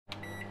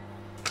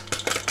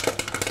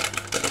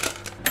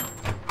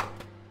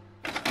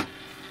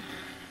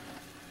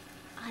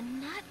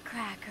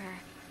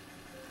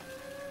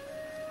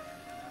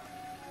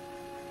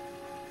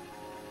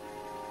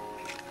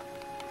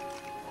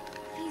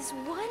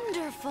is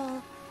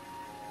wonderful.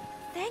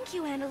 Thank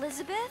you, Aunt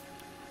Elizabeth.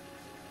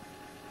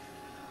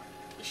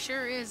 It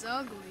sure is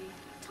ugly.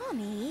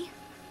 Tommy.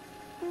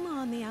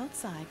 On the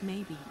outside,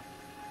 maybe.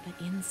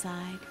 But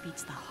inside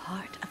beats the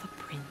heart of a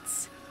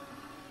prince.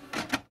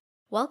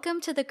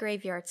 Welcome to the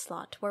Graveyard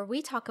Slot, where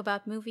we talk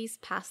about movies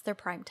past their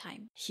prime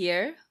time.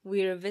 Here,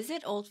 we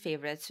revisit old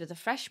favorites with a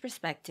fresh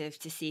perspective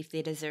to see if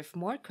they deserve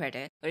more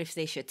credit or if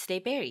they should stay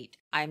buried.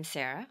 I'm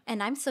Sarah.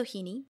 And I'm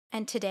Sohini,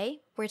 and today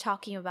we're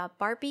talking about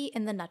Barbie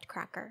and the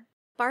Nutcracker.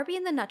 Barbie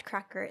and the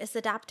Nutcracker is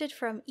adapted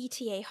from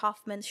E.T.A.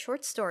 Hoffmann's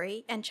short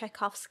story and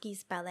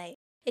Tchaikovsky's ballet.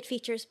 It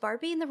features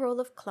Barbie in the role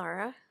of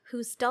Clara,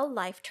 whose dull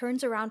life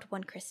turns around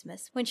one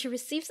Christmas when she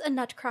receives a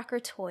Nutcracker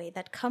toy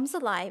that comes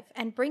alive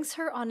and brings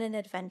her on an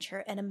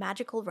adventure in a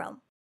magical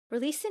realm.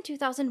 Released in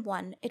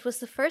 2001, it was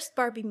the first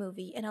Barbie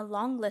movie in a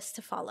long list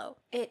to follow.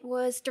 It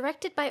was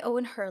directed by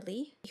Owen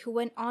Hurley, who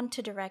went on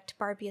to direct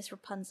Barbie as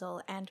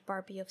Rapunzel and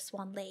Barbie of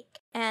Swan Lake,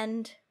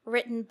 and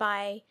written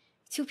by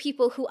two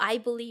people who I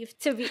believe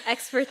to be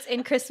experts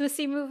in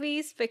Christmassy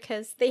movies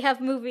because they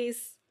have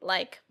movies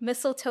like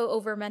Mistletoe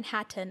Over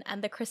Manhattan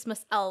and The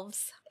Christmas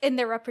Elves in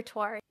their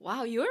repertoire.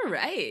 Wow, you were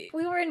right.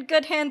 We were in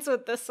good hands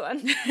with this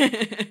one.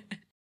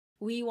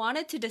 We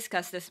wanted to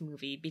discuss this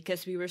movie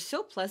because we were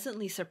so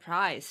pleasantly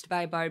surprised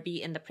by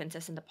Barbie and the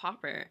Princess and the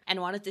Pauper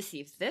and wanted to see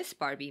if this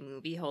Barbie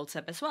movie holds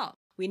up as well.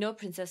 We know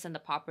Princess and the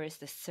Pauper is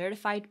the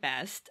certified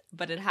best,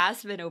 but it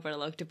has been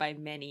overlooked by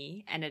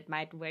many, and it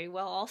might very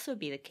well also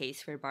be the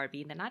case for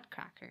Barbie and the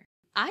Nutcracker.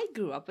 I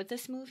grew up with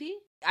this movie.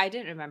 I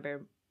didn't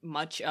remember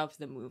much of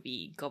the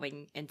movie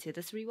going into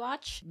this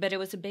rewatch, but it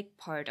was a big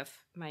part of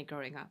my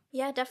growing up.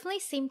 Yeah, definitely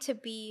seemed to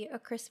be a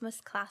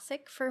Christmas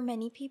classic for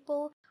many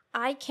people.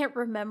 I can't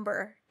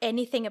remember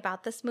anything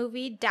about this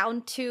movie,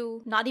 down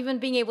to not even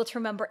being able to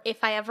remember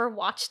if I ever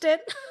watched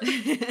it.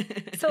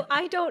 So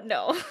I don't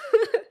know.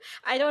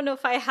 I don't know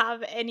if I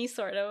have any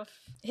sort of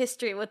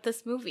history with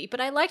this movie, but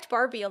I liked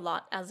Barbie a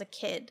lot as a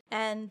kid.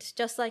 And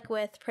just like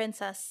with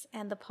Princess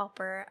and the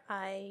Pauper,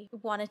 I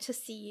wanted to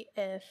see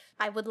if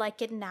I would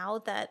like it now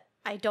that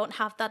I don't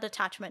have that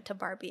attachment to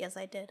Barbie as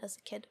I did as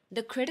a kid.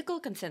 The critical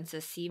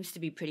consensus seems to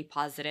be pretty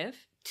positive.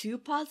 Too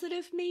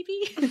positive,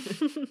 maybe?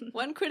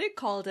 One critic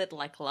called it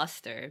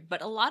lackluster,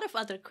 but a lot of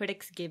other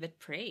critics gave it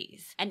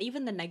praise. And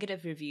even the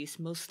negative reviews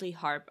mostly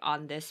harp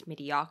on this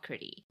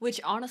mediocrity,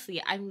 which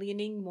honestly, I'm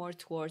leaning more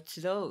towards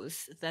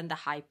those than the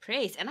high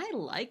praise, and I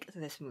like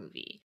this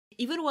movie.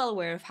 Even well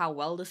aware of how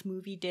well this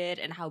movie did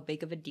and how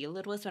big of a deal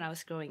it was when I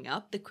was growing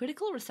up, the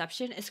critical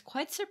reception is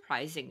quite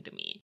surprising to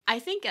me. I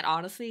think it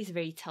honestly is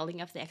very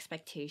telling of the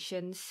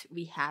expectations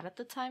we had at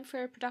the time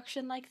for a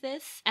production like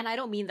this. And I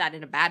don't mean that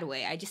in a bad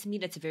way, I just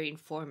mean it's very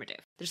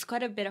informative. There's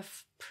quite a bit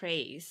of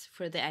praise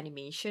for the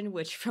animation,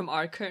 which from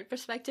our current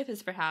perspective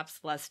is perhaps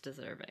less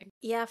deserving.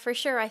 Yeah, for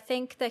sure. I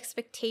think the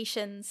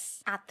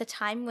expectations at the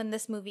time when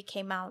this movie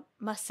came out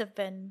must have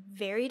been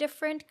very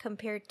different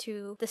compared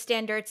to the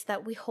standards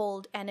that we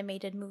hold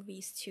animated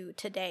movies to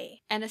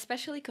today. And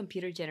especially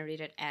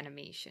computer-generated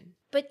animation.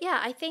 But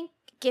yeah, I think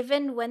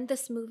given when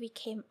this movie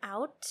came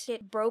out,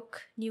 it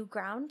broke new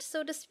ground,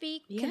 so to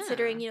speak,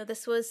 considering,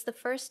 this was the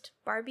first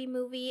Barbie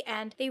movie,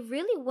 and they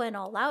really went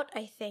all out,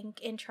 I think,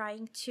 in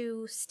trying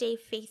to stay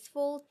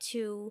faithful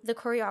to the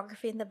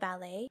choreography and the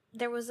ballet.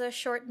 There was a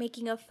short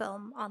making of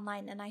film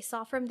online, and I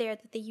saw from there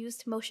that they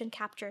used motion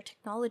capture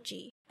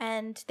technology.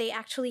 And they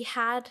actually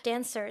had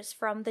dancers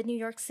from the New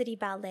York City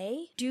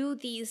Ballet do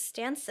these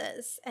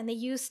dances, and they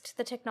used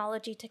the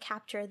technology to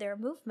capture their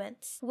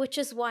movements, which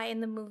is why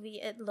in the movie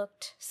it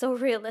looked so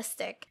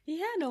realistic.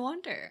 Yeah, no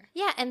wonder.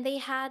 Yeah, and they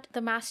had the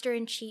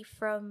master-in-chief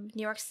from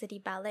New York City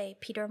Ballet,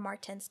 Peter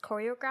Martins,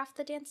 choreograph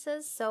the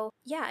dances. So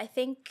yeah, I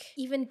think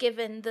even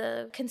given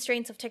the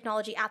constraints of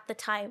technology at the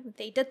time,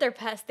 they did their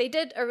best. They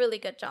did a really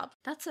good job.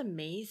 That's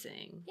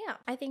amazing. Yeah,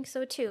 I think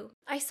so too.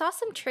 I saw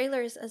some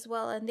trailers as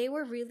well, and they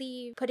were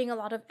really putting a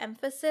lot of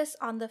emphasis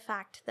on the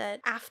fact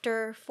that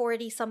after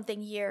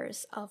 40-something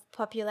years of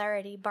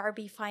popularity,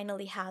 Barbie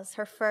finally has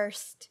her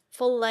first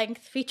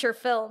full-length feature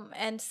film.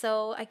 And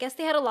so I guess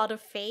they had a lot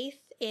of faith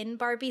in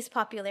Barbie's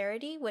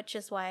popularity, which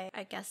is why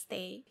I guess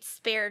they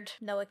spared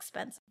no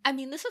expense. I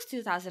mean, this was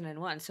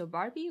 2001, so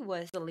Barbie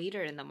was the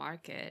leader in the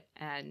market,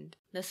 and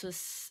this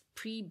was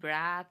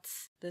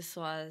pre-Bratz. This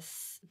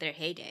was their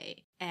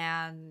heyday.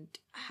 And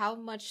how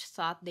much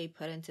thought they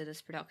put into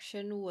this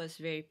production was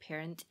very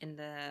apparent in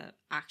the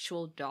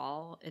actual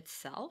doll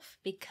itself,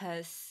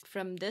 because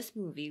from this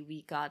movie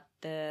we got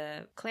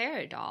the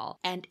Clara doll,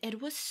 and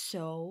it was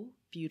so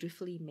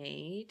beautifully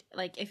made.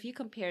 Like, if you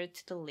compare it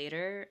to the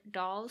later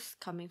dolls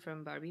coming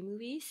from Barbie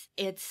movies,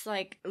 it's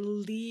like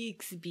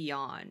leagues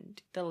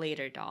beyond the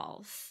later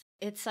dolls.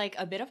 It's like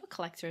a bit of a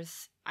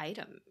collector's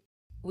item.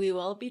 We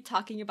will be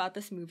talking about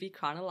this movie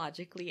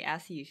chronologically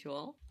as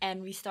usual,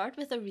 and we start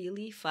with a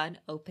really fun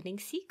opening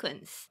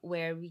sequence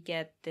where we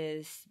get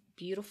this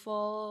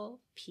beautiful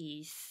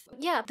piece.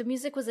 Yeah, the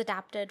music was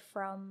adapted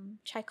from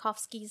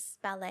Tchaikovsky's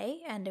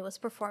ballet, and it was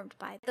performed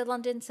by the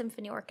London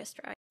Symphony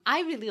Orchestra.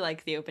 I really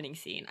like the opening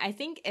scene. I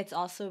think it's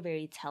also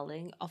very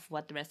telling of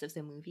what the rest of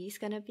the movie is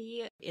gonna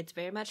be. It's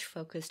very much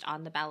focused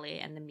on the ballet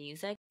and the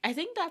music. I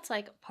think that's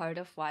like part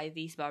of why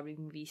these Barbie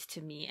movies,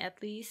 to me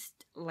at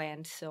least,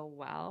 land so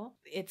well.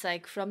 It's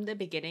like from the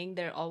beginning,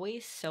 they're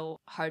always so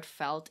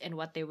heartfelt in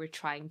what they were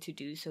trying to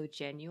do, so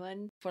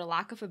genuine. For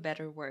lack of a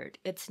better word,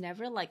 it's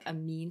never like a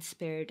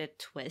mean-spirited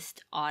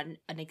twist on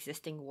an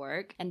existing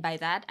work. And by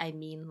that, I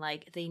mean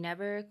like they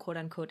never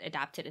quote-unquote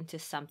adapted into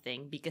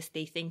something because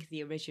they think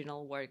the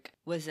original work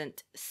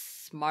wasn't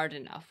smart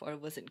enough or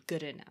wasn't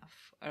good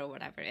enough or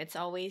whatever. It's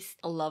always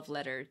a love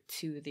letter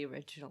to the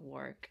original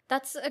work.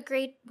 That's a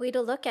great way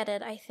to look at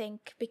it, I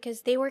think,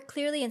 because they were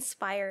clearly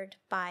inspired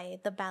by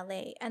the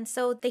ballet. And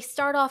so they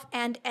start off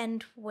and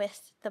end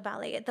with the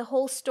ballet. The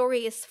whole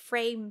story is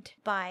framed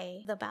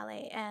by the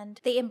ballet, and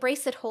they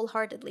embrace it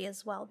wholeheartedly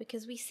as well,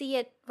 because we see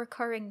it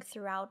recurring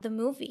throughout the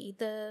movie.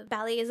 The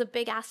ballet is a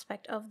big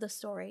aspect of the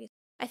story.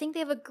 I think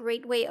they have a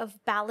great way of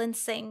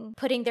balancing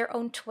putting their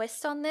own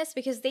twist on this,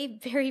 because they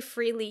very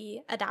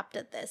freely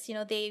adapted this. You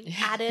know, they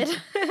added,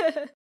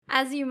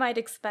 as you might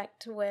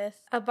expect with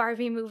a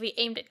Barbie movie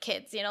aimed at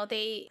kids, you know,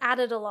 they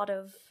added a lot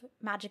of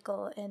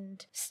magical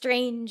and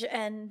strange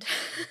and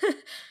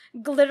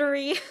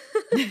glittery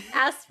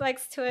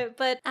aspects to it.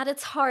 But at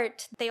its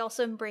heart, they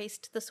also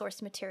embraced the source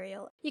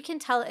material. You can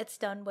tell it's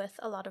done with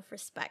a lot of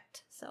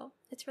respect. So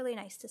it's really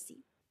nice to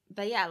see.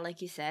 But yeah,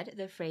 like you said,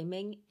 the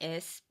framing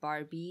is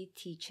Barbie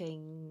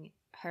teaching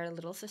her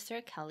little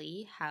sister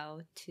Kelly how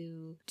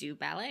to do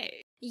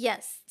ballet.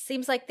 Yes,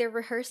 seems like they're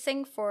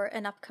rehearsing for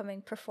an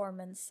upcoming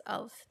performance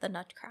of the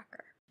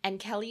Nutcracker.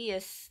 And Kelly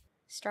is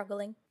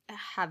struggling.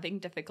 Having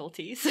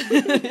difficulties.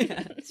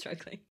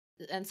 Struggling.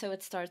 And so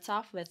it starts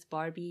off with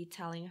Barbie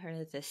telling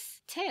her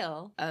this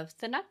tale of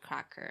the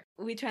Nutcracker.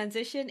 We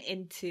transition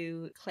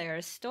into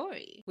Claire's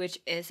story, which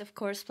is, of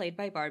course, played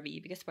by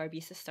Barbie, because Barbie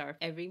is the star of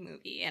every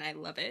movie, and I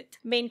love it.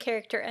 Main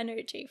character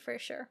energy, for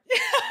sure. You're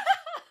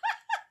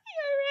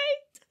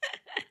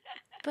right.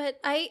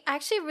 But I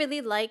actually really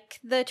like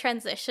the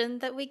transition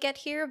that we get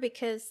here,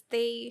 because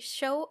they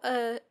show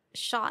a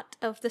shot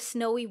of the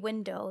snowy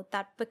window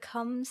that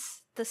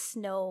becomes the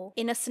snow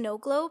in a snow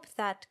globe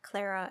that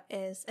Clara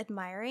is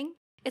admiring.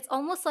 It's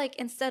almost like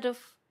instead of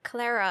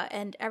Clara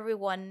and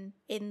everyone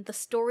in the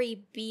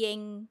story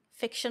being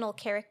fictional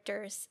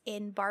characters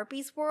in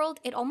Barbie's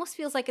world, it almost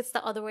feels like it's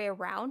the other way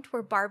around,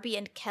 where Barbie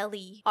and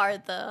Kelly are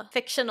the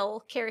fictional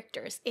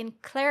characters in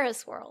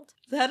Clara's world.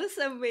 That is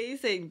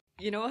amazing.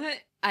 You know what?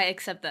 I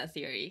accept that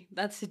theory.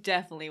 That's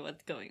definitely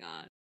what's going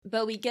on.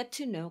 But we get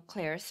to know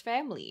Claire's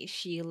family.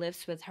 She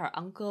lives with her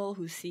uncle,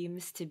 who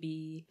seems to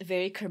be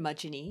very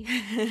curmudgeon-y.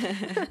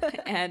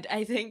 And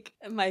I think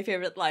my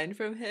favorite line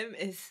from him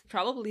is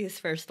probably his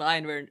first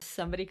line, where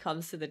somebody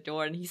comes to the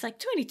door and he's like,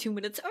 22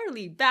 minutes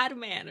early, bad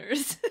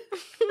manners.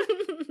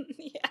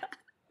 Yeah.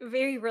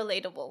 Very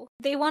relatable.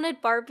 They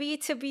wanted Barbie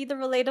to be the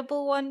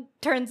relatable one.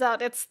 Turns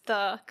out it's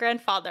the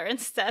grandfather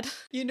instead.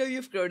 You know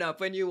you've grown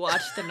up when you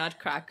watch the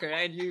Nutcracker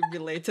and you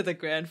relate to the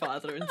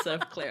grandfather instead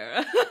of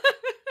Clara.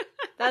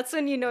 That's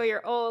when you know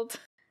you're old.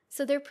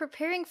 So they're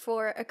preparing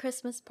for a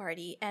Christmas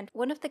party, and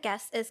one of the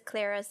guests is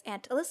Clara's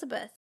Aunt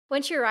Elizabeth.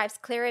 When she arrives,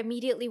 Clara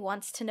immediately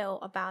wants to know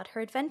about her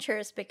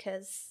adventures,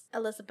 because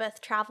Elizabeth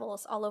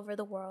travels all over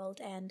the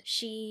world, and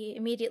she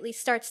immediately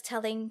starts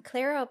telling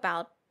Clara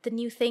about the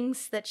new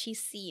things that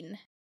she's seen.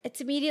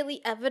 It's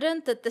immediately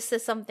evident that this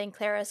is something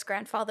Clara's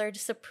grandfather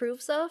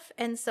disapproves of,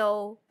 and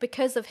so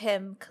because of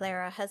him,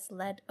 Clara has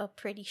led a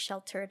pretty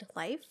sheltered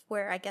life,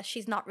 where I guess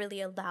she's not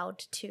really allowed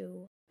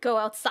to go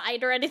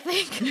outside or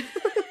anything.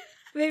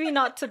 Maybe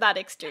not to that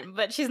extreme,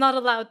 but she's not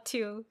allowed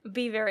to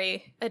be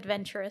very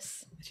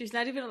adventurous. She's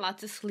not even allowed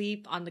to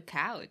sleep on the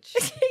couch.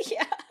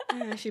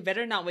 Yeah. She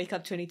better not wake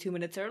up 22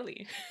 minutes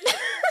early.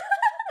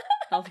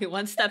 I'll be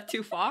one step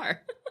too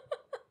far.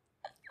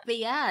 But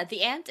yeah,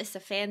 the aunt is a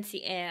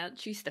fancy aunt.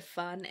 She's the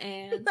fun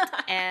aunt.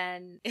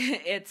 And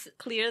it's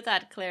clear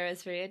that Clara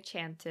is very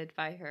enchanted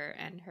by her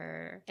and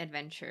her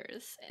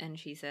adventures. And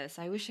she says,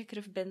 I wish I could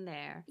have been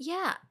there.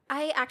 Yeah,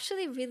 I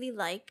actually really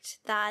liked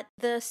that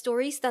the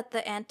stories that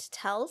the aunt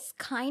tells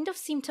kind of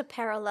seem to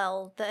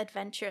parallel the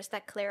adventures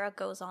that Clara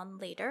goes on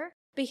later.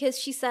 Because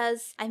she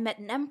says, I met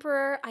an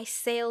emperor, I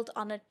sailed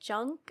on a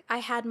junk, I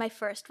had my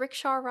first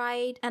rickshaw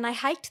ride, and I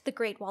hiked the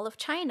Great Wall of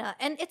China.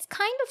 And it's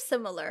kind of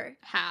similar.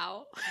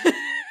 How?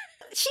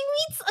 She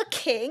meets a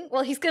king.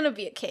 Well, he's gonna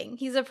be a king.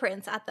 He's a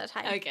prince at that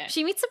time. Okay.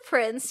 She meets a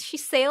prince. She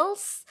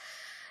sails.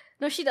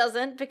 No, she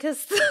doesn't,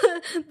 because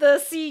the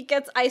sea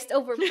gets iced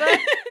over. But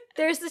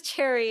there's a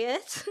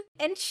chariot,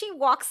 and she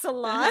walks a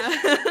lot.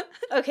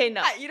 Okay,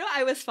 no. You know,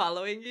 I was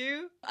following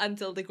you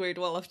until the Great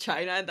Wall of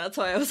China, and that's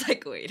why I was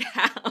like, wait,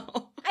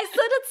 how? I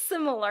said it's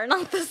similar,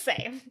 not the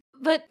same.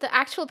 But the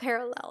actual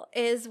parallel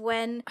is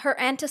when her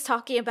aunt is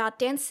talking about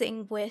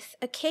dancing with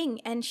a king,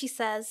 and she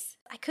says,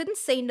 I couldn't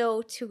say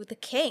no to the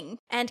king.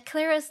 And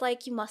Clara's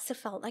like, you must have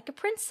felt like a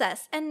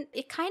princess. And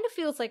it kind of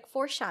feels like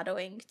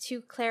foreshadowing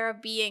to Clara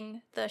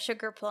being the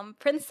sugar plum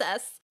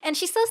princess. And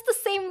she says the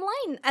same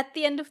line at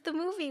the end of the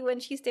movie when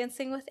she's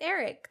dancing with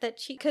Eric, that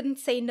she couldn't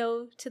say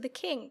no to the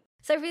king.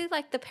 So I really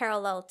like the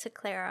parallel to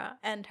Clara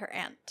and her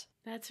aunt.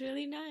 That's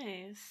really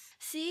nice.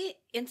 See,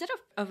 instead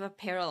of a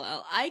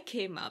parallel, I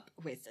came up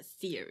with a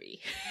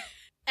theory.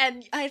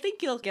 And I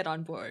think you'll get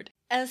on board.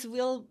 As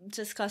we'll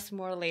discuss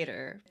more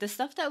later, the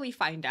stuff that we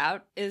find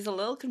out is a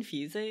little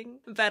confusing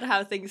about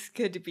how things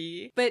could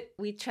be. But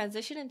we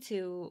transition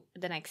into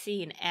the next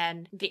scene,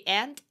 and the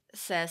aunt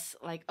says,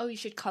 like, oh, you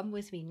should come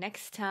with me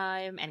next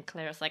time. And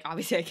Clara's like,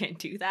 obviously I can't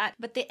do that.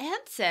 But the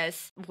aunt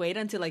says, wait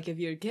until I give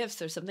you your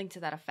gifts or something to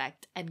that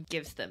effect, and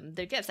gives them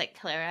their gifts, like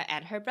Clara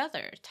and her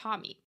brother,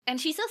 Tommy.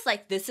 And she says,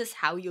 like, this is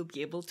how you'll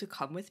be able to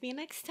come with me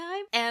next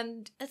time.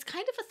 And it's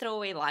kind of a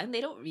throwaway line.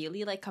 They don't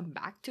really, like, come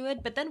back to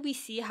it. But then we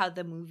see how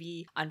the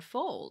movie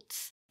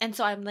unfolds. And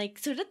so I'm like,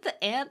 so did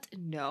the aunt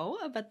know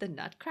about the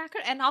Nutcracker?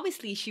 And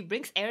obviously she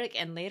brings Eric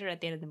in later at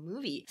the end of the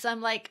movie. So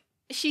I'm like,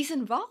 she's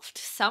involved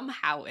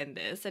somehow in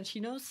this, and she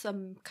knows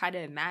some kind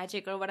of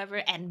magic or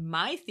whatever. And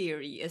my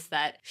theory is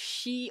that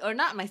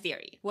not my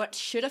theory, what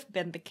should have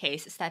been the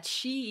case is that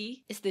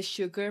she is the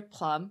sugar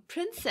plum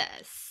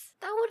princess.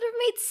 That would have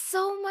made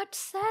so much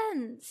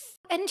sense.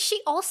 And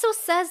she also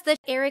says that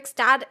Eric's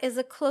dad is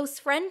a close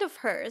friend of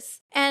hers.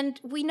 And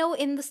we know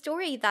in the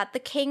story that the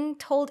king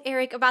told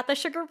Eric about the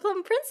Sugar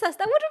Plum Princess.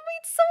 That would have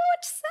made so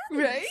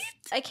much sense.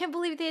 Right? I can't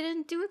believe they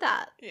didn't do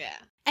that. Yeah.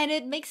 And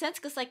it makes sense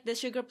because, like, the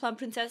Sugar Plum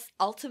Princess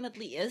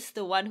ultimately is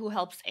the one who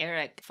helps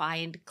Eric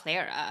find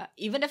Clara.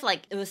 Even if,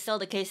 like, it was still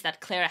the case that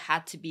Clara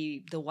had to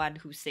be the one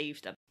who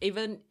saved them.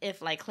 Even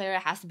if, like, Clara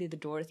has to be the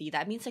Dorothy,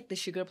 that means, like, the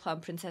Sugar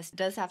Plum Princess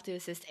does have to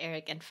assist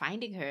Eric in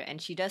finding her,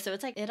 and she does. So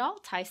it's like, it all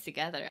ties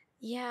together.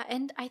 Yeah,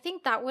 and I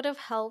think that would have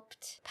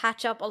helped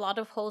patch up a lot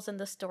of holes in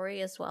the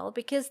story as well,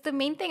 because the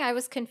main thing I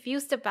was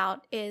confused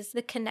about is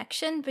the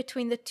connection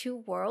between the two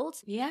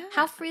worlds. Yeah.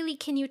 How freely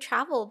can you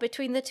travel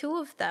between the two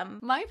of them?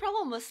 My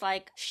problem was,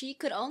 like, she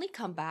could only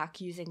come back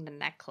using the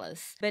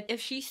necklace. But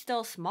if she's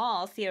still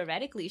small,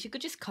 theoretically, she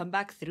could just come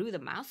back through the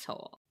mouse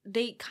hole.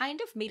 They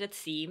kind of made it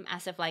seem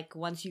as if, like,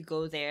 once you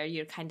go there,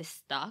 you're kind of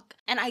stuck.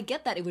 And I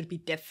get that it would be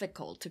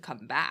difficult to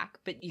come back,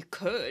 but you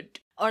could.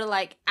 Or,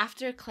 like,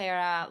 after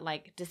Clara,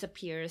 like,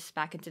 disappears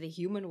back into the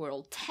human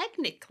world,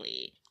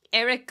 technically,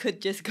 Eric could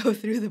just go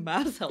through the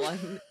mouse hole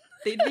and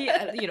they'd be,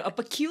 a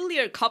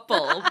peculiar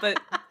couple, but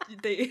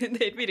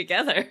they'd be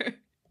together.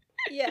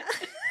 Yeah.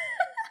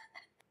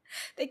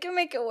 They can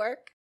make it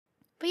work.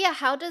 But yeah,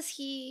 how does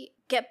he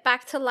get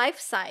back to life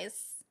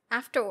size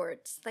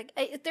afterwards? Like,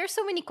 there's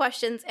so many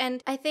questions,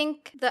 and I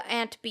think the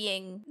aunt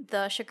being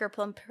the Sugar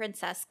Plum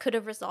Princess could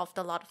have resolved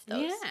a lot of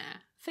those. Yeah.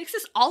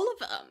 Fixes all of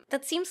them.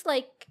 That seems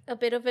like a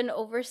bit of an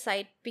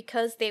oversight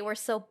because they were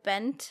so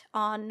bent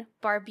on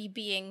Barbie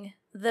being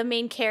the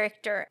main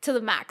character to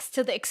the max,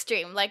 to the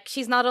extreme. Like,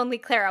 she's not only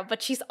Clara,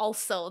 but she's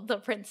also the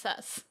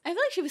princess. I feel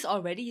like she was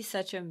already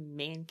such a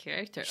main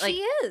character. Like, she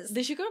is.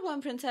 The Sugar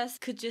Plum Princess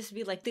could just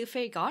be, like, the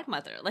fairy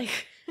godmother.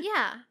 Like,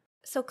 yeah.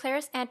 So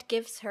Clara's aunt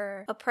gives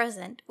her a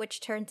present,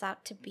 which turns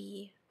out to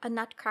be a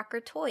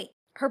Nutcracker toy.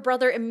 Her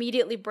brother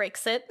immediately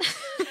breaks it.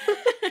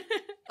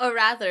 Or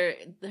rather,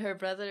 her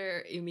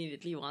brother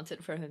immediately wants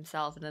it for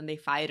himself, and then they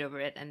fight over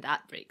it, and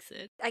that breaks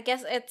it. I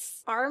guess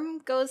its arm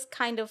goes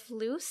kind of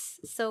loose,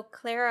 so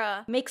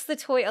Clara makes the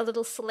toy a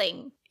little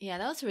sling. Yeah,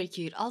 that was very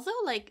cute. Although,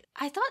 like,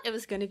 I thought it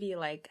was gonna be,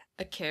 like,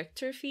 a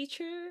character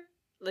feature.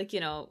 Like,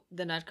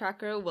 the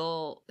Nutcracker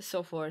will,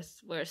 so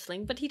forth, wear a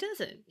sling, but he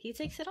doesn't. He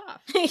takes it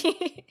off.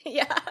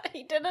 Yeah,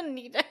 he didn't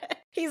need it.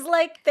 He's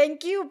like,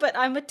 thank you, but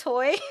I'm a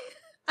toy.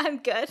 I'm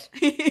good.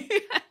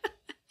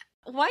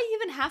 Why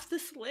even have the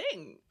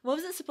sling? What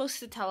was it supposed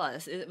to tell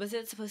us? Was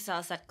it supposed to tell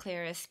us that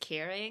Claire is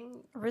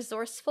caring?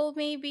 Resourceful,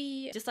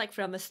 maybe? Just, like,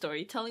 from a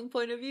storytelling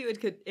point of view,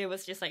 it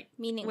was just, like,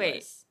 meaningless.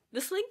 Wait,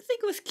 the sling thing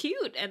was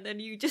cute, and then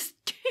you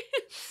just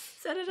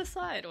set it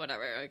aside.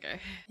 Whatever,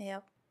 okay.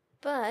 Yep.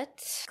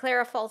 But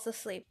Clara falls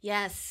asleep.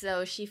 Yes,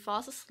 so she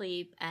falls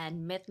asleep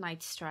and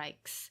midnight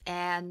strikes.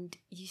 And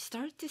you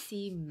start to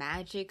see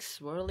magic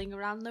swirling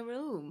around the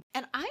room.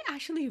 And I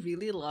actually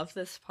really love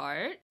this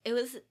part. It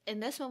was in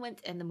this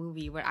moment in the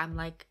movie where I'm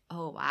like,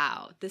 oh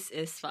wow, this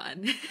is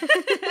fun.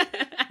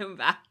 I'm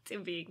back to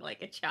being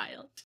like a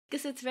child.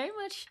 Because it's very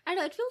much, I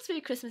don't know, it feels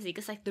very Christmassy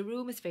because, like, the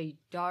room is very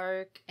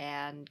dark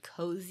and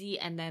cozy,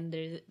 and then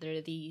there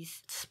are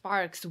these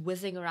sparks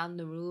whizzing around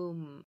the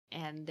room,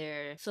 and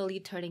they're slowly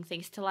turning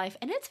things to life,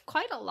 and it's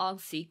quite a long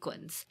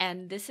sequence.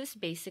 And this is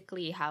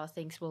basically how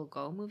things will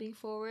go moving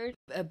forward.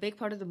 A big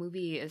part of the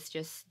movie is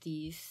just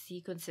these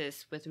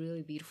sequences with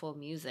really beautiful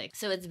music.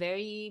 So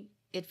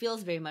it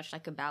feels very much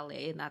like a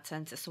ballet in that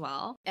sense as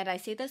well. And I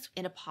say this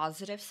in a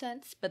positive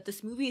sense, but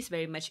this movie is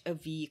very much a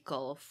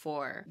vehicle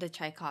for the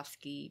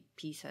Tchaikovsky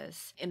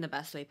pieces in the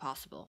best way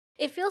possible.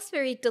 It feels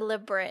very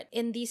deliberate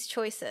in these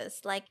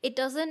choices. Like, it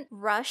doesn't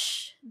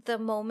rush the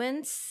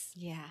moments.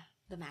 Yeah,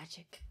 the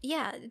magic.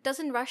 Yeah, it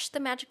doesn't rush the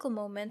magical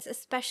moments,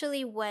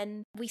 especially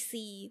when we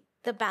see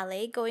the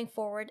ballet going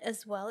forward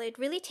as well. It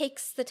really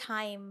takes the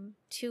time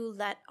to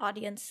let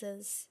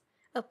audiences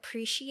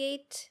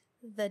appreciate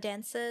the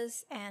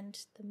dances and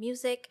the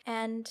music.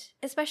 And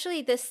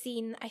especially this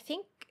scene, I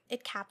think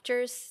it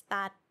captures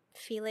that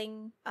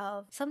feeling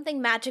of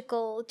something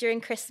magical during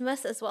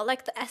Christmas as well,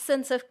 like the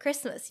essence of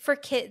Christmas for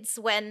kids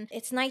when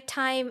it's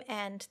nighttime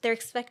and they're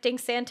expecting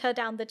Santa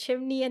down the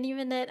chimney any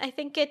minute. I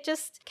think it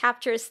just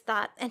captures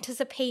that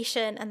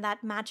anticipation and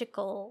that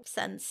magical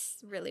sense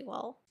really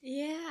well.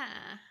 Yeah,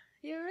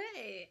 you're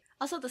right.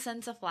 Also, the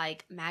sense of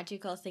like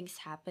magical things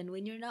happen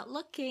when you're not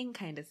looking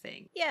kind of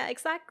thing. Yeah,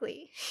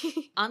 exactly.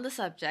 On the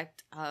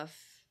subject of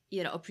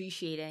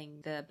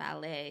appreciating the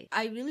ballet,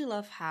 I really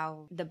love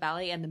how the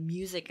ballet and the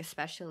music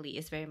especially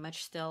is very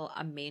much still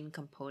a main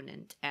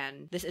component,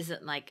 and this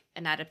isn't like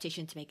an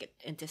adaptation to make it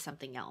into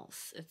something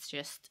else. It's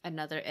just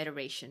another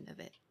iteration of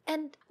it.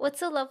 And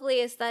what's so lovely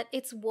is that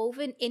it's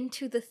woven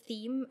into the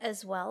theme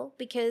as well,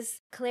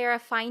 because Clara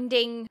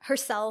finding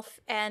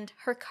herself and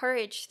her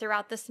courage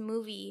throughout this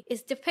movie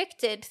is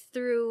depicted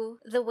through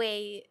the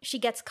way she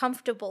gets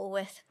comfortable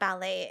with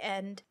ballet,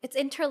 and it's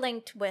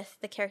interlinked with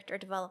the character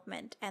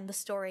development and the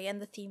story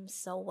and the themes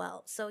so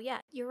well. So yeah,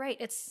 you're right.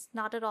 It's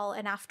not at all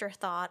an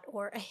afterthought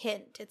or a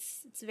hint.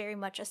 It's very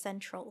much a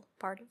central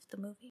part of the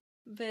movie.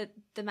 But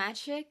the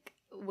magic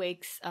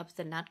wakes up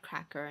the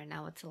Nutcracker and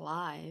now it's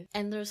alive.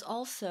 And there's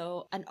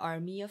also an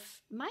army of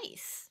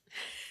mice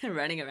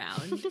running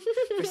around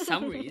for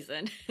some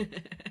reason.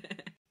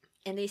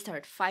 And they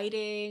start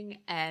fighting,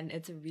 and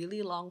it's a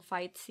really long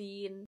fight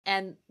scene.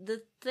 And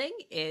the thing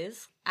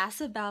is,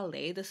 as a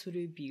ballet, this would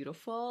be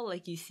beautiful.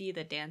 Like, you see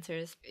the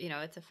dancers,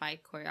 it's a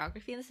fight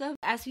choreography and stuff.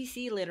 As we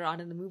see later on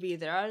in the movie,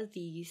 there are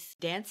these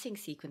dancing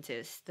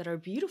sequences that are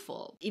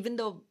beautiful. Even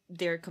though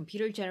they're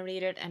computer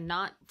generated and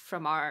not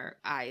from our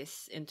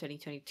eyes in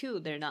 2022,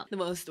 they're not the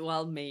most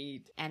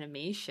well-made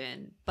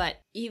animation.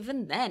 But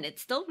even then,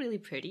 it's still really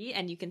pretty,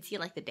 and you can see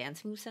like the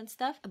dance moves and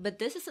stuff. But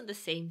this isn't the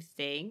same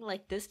thing.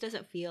 Like, this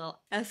doesn't feel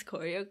as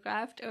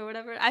choreographed or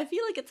whatever. I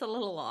feel like it's a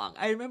little long.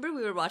 I remember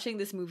we were watching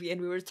this movie and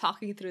we were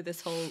talking through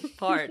this whole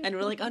part, and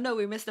we're like, oh no,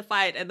 we missed the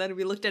fight, and then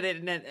we looked at it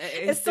and then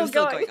it's still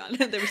going on.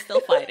 They were still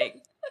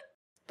fighting.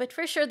 But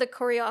for sure, the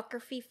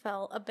choreography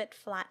fell a bit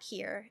flat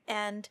here.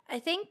 And I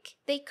think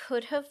they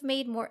could have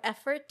made more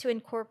effort to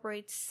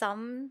incorporate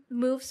some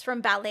moves from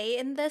ballet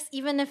in this,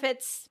 even if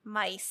it's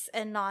mice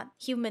and not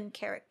human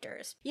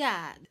characters.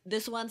 Yeah,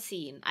 this one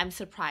scene, I'm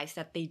surprised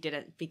that they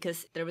didn't,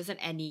 because there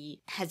wasn't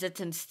any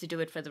hesitance to do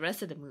it for the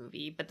rest of the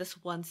movie. But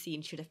this one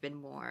scene should have been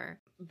more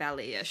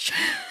ballet-ish.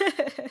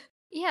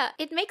 Yeah,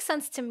 it makes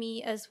sense to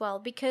me as well,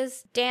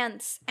 because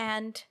dance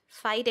and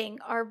fighting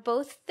are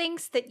both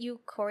things that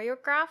you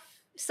choreograph.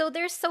 So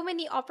there's so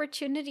many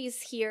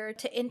opportunities here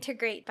to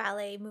integrate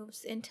ballet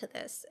moves into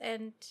this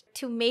and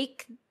to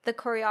make the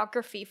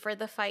choreography for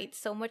the fight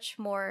so much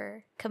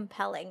more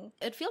compelling.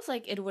 It feels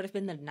like it would have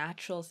been the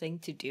natural thing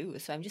to do,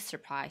 so I'm just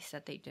surprised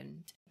that they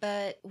didn't.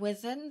 But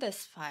within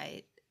this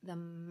fight, the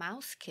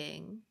Mouse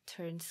King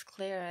turns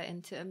Clara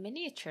into a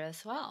miniature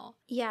as well.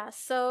 Yeah,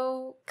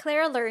 so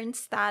Clara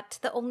learns that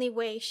the only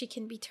way she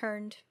can be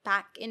turned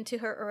back into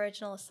her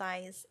original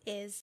size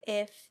is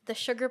if the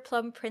Sugar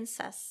Plum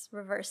Princess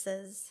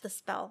reverses the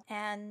spell.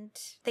 And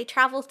they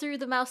travel through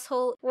the mouse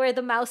hole where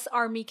the mouse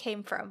army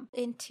came from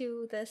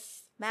into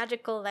this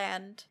magical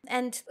land.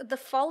 And the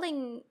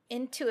falling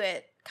into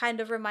it kind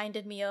of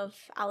reminded me of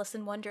Alice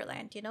in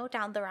Wonderland,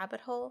 down the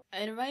rabbit hole.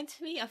 It reminds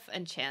me of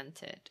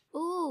Enchanted.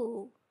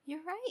 Ooh, you're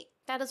right.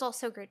 That is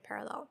also a great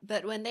parallel.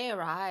 But when they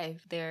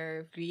arrive,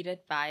 they're greeted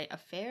by a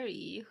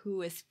fairy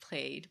who is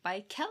played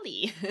by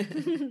Kelly.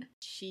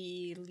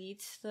 She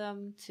leads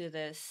them to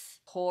this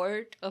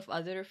horde of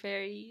other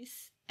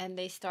fairies, and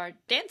they start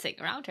dancing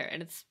around her,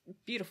 and it's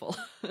beautiful.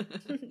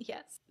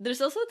 Yes.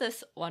 There's also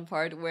this one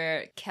part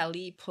where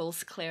Kelly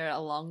pulls Clara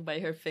along by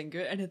her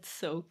finger, and it's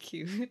so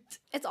cute.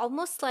 It's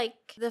almost like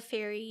the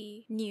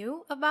fairy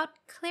knew about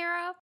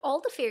Clara. All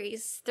the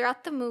fairies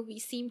throughout the movie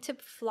seem to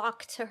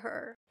flock to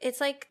her. It's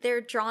like they're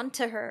drawn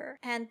to her,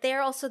 and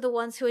they're also the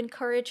ones who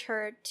encourage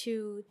her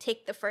to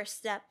take the first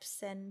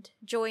steps and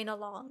join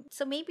along.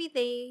 So maybe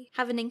they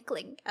have an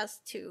inkling as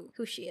to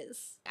who she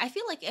is. I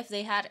feel like if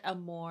they had a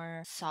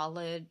more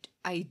solid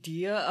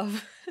idea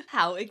of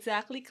how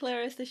exactly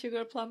Clara is the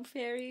Sugar Plum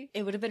Fairy,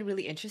 it would have been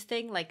really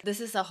interesting. Like,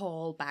 this is a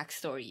whole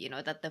backstory,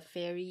 that the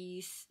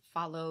fairies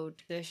followed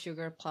the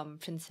Sugar Plum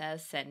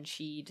Princess and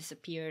she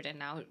disappeared, and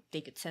now they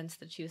could sense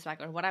that she was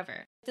back or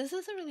whatever. This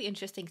is a really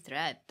interesting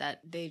thread that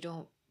they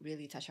don't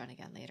really touch on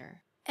again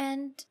later.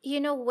 And,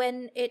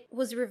 when it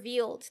was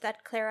revealed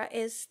that Clara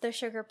is the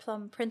Sugar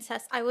Plum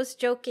Princess, I was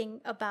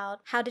joking about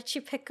how did she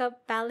pick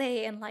up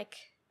ballet in,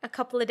 a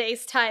couple of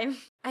days' time.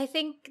 I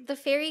think the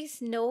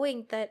fairies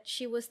knowing that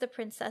she was the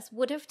princess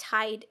would have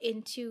tied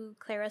into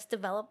Clara's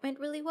development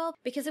really well,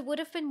 because it would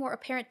have been more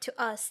apparent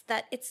to us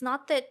that it's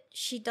not that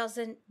she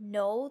doesn't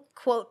know,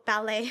 quote,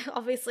 ballet.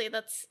 Obviously,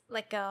 that's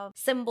like a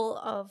symbol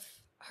of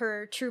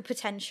her true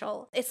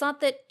potential. It's not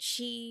that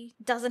she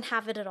doesn't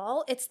have it at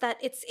all, it's that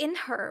it's in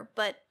her,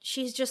 but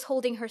she's just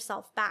holding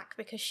herself back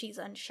because she's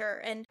unsure.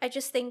 And I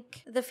just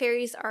think the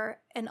fairies are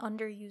an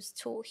underused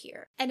tool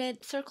here. And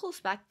it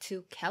circles back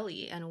to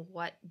Kelly and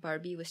what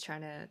Barbie was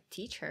trying to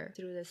teach her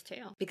through this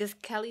tale. Because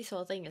Kelly's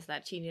whole thing is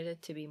that she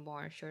needed to be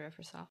more sure of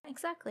herself.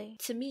 Exactly.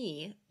 To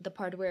me, the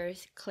part where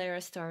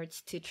Clara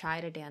starts to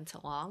try to dance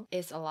along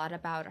is a lot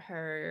about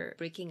her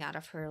breaking out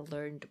of her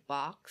learned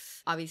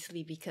box.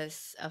 Obviously,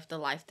 because of the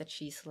life that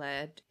she's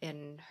led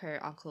in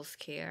her uncle's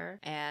care,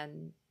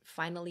 and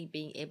finally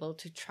being able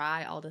to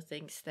try all the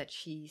things that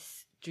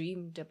she's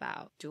dreamed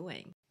about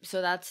doing. So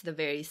that's the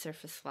very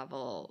surface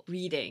level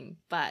reading,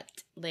 but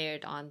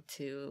layered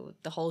onto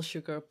the whole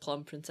sugar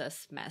plum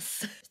princess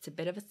mess. It's a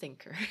bit of a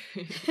thinker.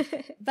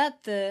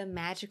 But the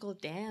magical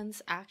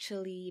dance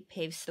actually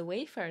paves the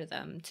way for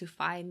them to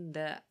find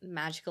the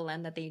magical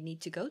land that they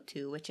need to go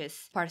to, which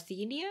is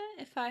Parthenia,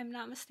 if I'm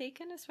not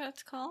mistaken, is what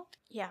it's called.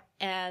 Yeah.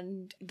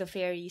 And the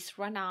fairies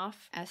run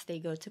off as they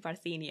go to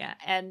Parthenia.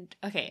 And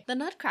okay, the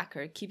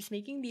Nutcracker keeps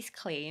making these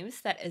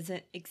claims that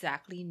isn't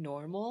exactly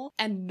normal,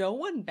 and no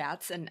one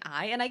bats an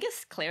eye. And I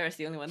guess Clara's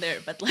the only one there,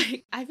 but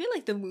like, I feel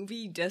like the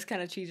movie does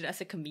kind of treat it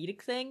as a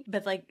comedic thing,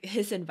 but like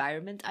his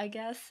environment, I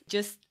guess,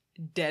 just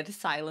dead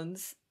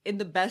silence in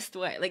the best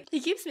way. Like, he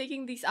keeps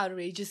making these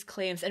outrageous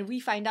claims, and we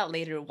find out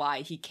later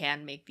why he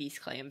can make these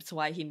claims,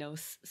 why he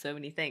knows so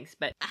many things.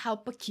 But how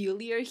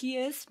peculiar he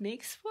is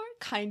makes for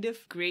kind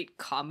of great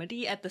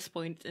comedy at this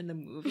point in the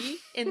movie.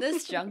 In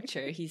this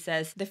juncture, he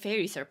says, the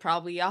fairies are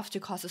probably off to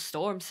cause a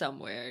storm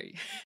somewhere.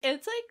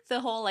 It's like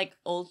the whole like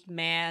old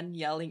man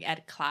yelling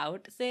at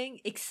cloud thing,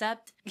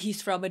 except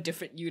he's from a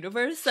different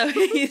universe, so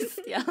he's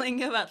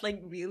yelling about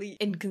like really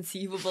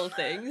inconceivable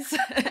things.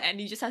 And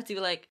you just have to be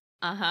like,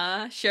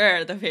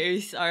 sure, the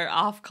fairies are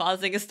off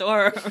causing a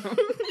storm.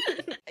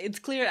 It's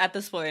clear at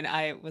this point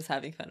I was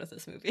having fun with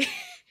this movie.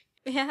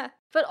 Yeah.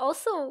 But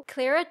also,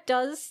 Clara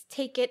does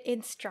take it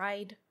in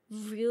stride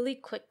really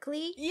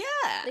quickly.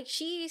 Yeah. Like,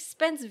 she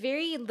spends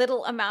very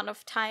little amount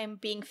of time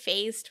being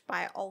fazed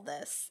by all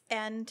this.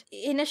 And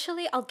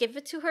initially, I'll give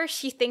it to her,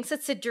 she thinks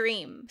it's a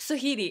dream.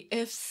 Sohiri,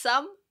 if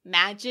some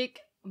magic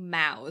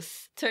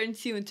mouse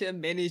turns you into a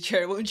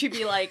miniature, won't you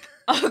be like,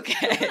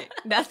 okay,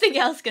 nothing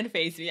else can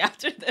faze me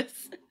after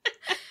this?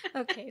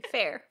 Okay,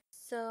 fair.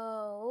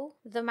 So,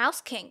 the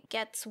Mouse King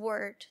gets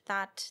word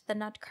that the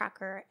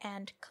Nutcracker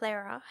and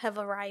Clara have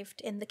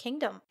arrived in the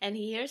kingdom. And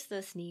he hears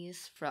this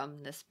news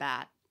from this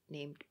bat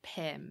named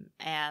Pim,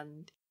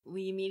 and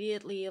we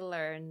immediately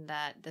learn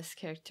that this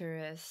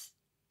character is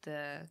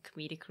the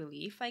comedic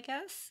relief, I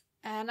guess.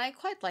 And I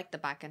quite like the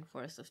back and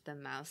forth of the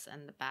mouse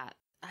and the bat.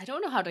 I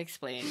don't know how to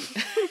explain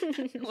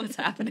what's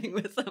happening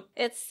with them.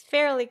 It's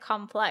fairly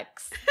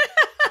complex.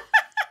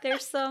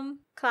 There's some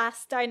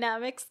class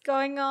dynamics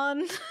going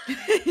on.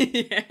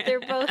 Yeah. They're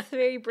both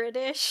very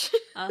British.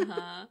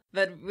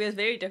 But with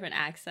very different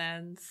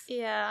accents.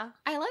 Yeah.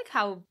 I like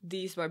how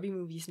these Barbie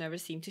movies never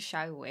seem to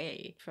shy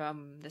away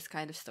from this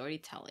kind of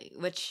storytelling,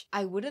 which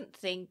I wouldn't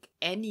think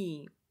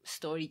any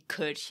story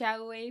could shy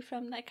away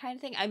from that kind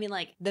of thing. I mean,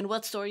 like, then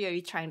what story are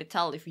you trying to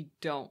tell if you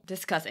don't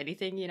discuss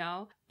anything, you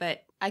know?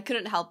 But I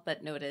couldn't help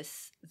but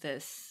notice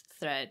this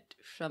thread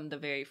from the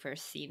very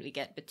first scene we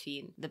get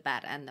between the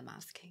Bat and the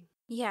Mouse King.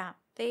 Yeah,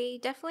 they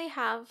definitely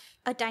have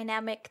a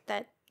dynamic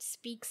that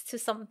speaks to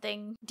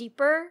something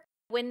deeper.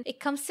 When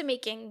it comes to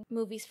making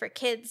movies for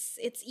kids,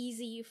 it's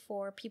easy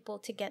for people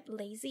to get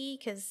lazy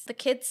because the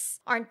kids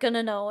aren't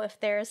gonna know if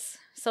there's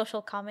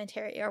social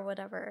commentary or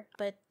whatever.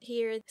 But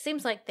here, it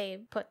seems like they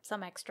put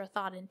some extra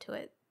thought into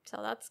it, so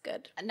that's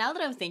good. Now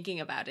that I'm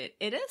thinking about it,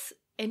 it is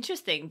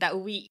interesting that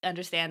we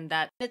understand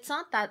that it's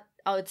not that,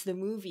 oh, it's the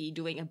movie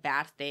doing a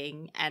bad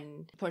thing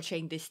and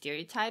portraying these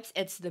stereotypes.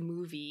 It's the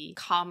movie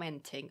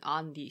commenting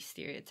on these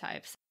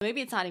stereotypes.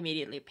 Maybe it's not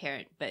immediately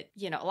apparent, but,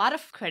 you know, a lot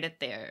of credit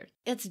there.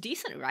 It's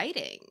decent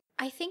writing.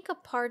 I think a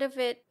part of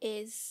it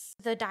is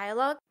the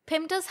dialogue.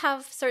 Pim does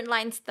have certain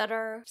lines that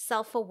are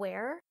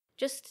self-aware.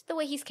 Just the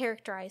way he's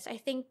characterized, I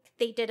think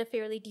they did a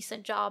fairly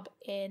decent job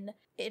in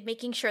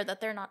making sure that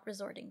they're not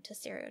resorting to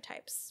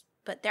stereotypes,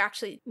 but they're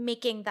actually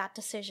making that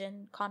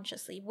decision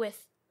consciously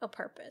with a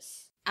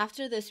purpose.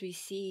 After this, we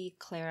see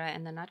Clara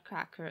and the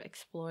Nutcracker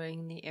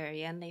exploring the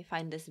area, and they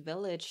find this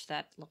village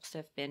that looks to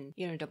have been,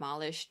 you know,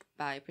 demolished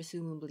by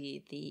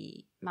presumably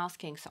the Mouse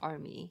King's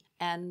army.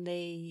 And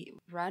they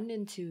run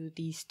into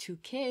these two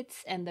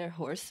kids and their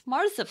horse,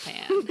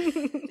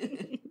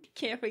 Marzipan.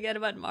 Can't forget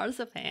about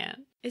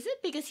Marzipan. Is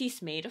it because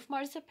he's made of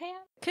marzipan?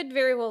 Could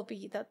very well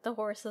be that the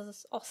horse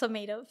is also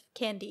made of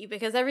candy,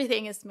 because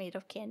everything is made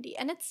of candy.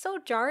 And it's so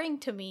jarring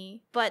to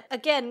me. But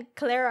again,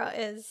 Clara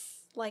is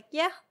like,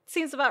 yeah,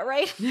 seems about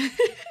right.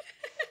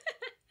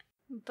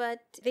 But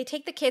they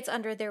take the kids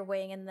under their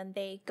wing and then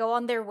they go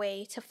on their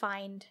way to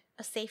find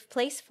a safe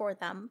place for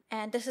them.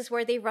 And this is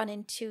where they run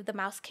into the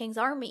Mouse King's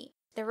army.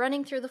 They're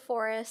running through the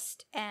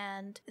forest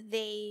and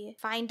they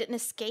find an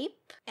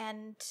escape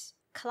and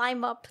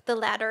climb up the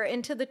ladder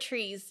into the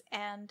trees.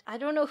 And I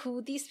don't know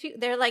who these people,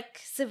 they're like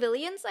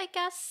civilians, I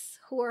guess,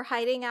 who are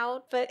hiding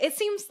out. But it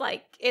seems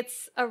like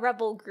it's a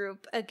rebel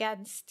group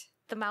against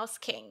the Mouse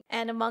King.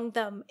 And among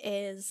them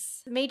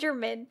is Major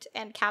Mint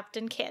and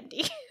Captain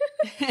Candy.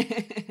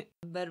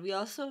 But we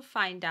also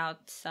find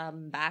out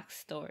some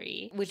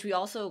backstory, which we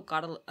also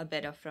got a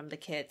bit of from the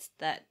kids,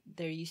 that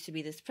there used to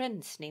be this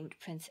prince named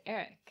Prince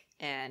Eric.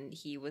 And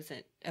he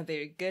wasn't a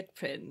very good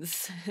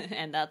prince.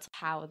 And that's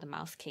how the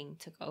Mouse King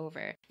took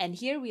over. And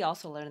here we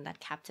also learn that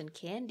Captain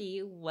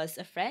Candy was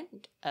a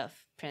friend of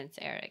Prince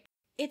Eric.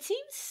 It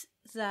seems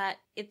that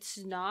it's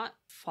not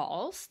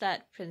false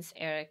that Prince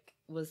Eric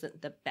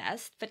wasn't the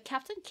best, but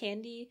Captain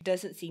Candy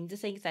doesn't seem to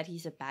think that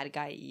he's a bad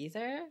guy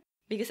either.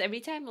 Because every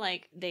time,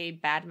 like, they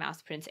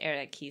badmouth Prince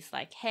Eric, he's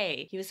like,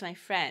 hey, he was my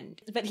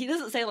friend. But he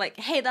doesn't say, like,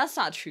 hey, that's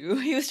not true.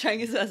 He was trying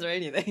his best or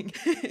anything.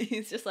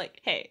 He's just like,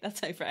 hey,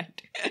 that's my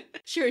friend.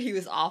 Sure, he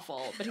was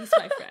awful, but he's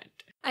my friend.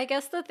 I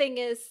guess the thing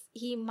is,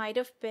 he might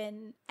have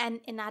been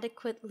an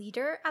inadequate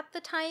leader at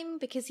the time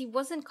because he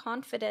wasn't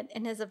confident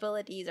in his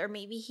abilities, or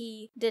maybe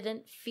he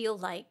didn't feel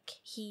like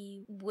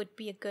he would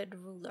be a good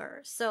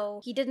ruler.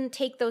 So he didn't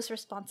take those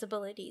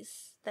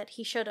responsibilities that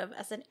he should have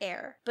as an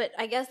heir. But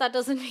I guess that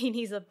doesn't mean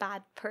he's a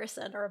bad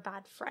person or a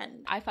bad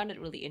friend. I found it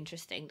really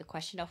interesting, the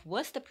question of,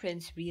 was the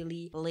prince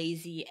really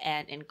lazy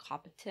and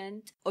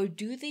incompetent? Or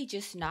do they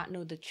just not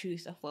know the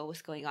truth of what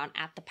was going on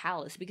at the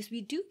palace? Because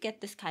we do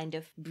get this kind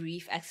of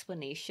brief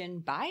explanation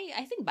by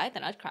the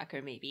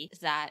Nutcracker maybe,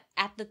 that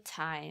at the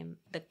time,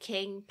 the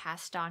king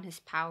passed on his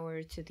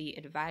power to the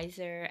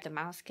advisor, the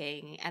Mouse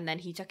King, and then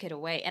he took it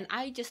away. And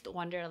I just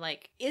wonder,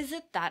 like, is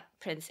it that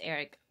Prince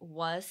Eric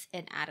was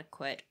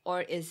inadequate,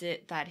 or is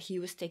it that he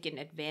was taken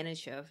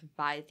advantage of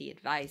by the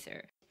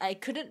advisor? I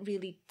couldn't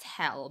really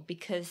tell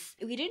because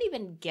we didn't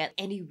even get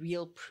any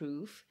real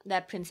proof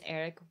that Prince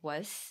Eric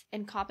was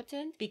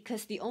incompetent,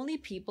 because the only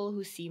people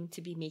who seem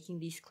to be making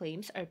these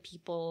claims are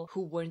people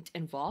who weren't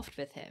involved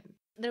with him.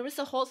 There was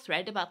a whole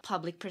thread about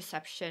public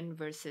perception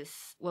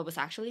versus what was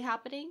actually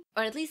happening.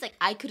 Or at least, like,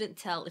 I couldn't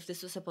tell if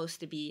this was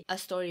supposed to be a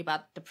story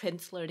about the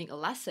prince learning a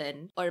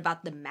lesson or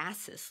about the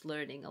masses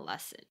learning a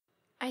lesson.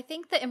 I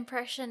think the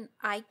impression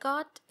I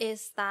got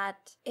is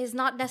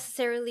not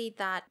necessarily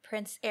that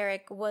Prince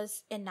Eric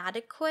was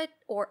inadequate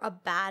or a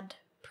bad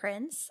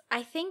prince.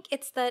 I think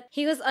it's that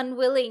he was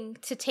unwilling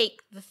to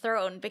take the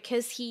throne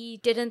because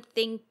he didn't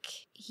think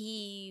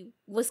he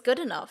was good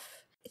enough.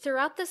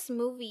 Throughout this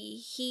movie,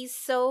 he's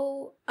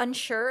so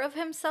unsure of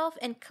himself,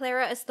 and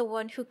Clara is the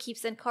one who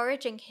keeps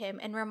encouraging him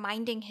and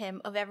reminding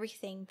him of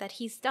everything that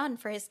he's done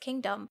for his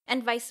kingdom.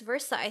 And vice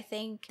versa, I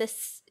think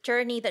this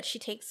journey that she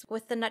takes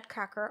with the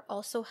Nutcracker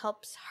also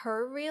helps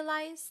her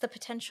realize the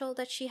potential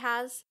that she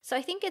has. So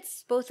I think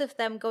it's both of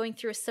them going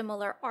through a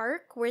similar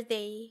arc where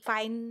they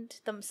find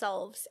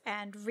themselves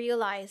and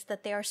realize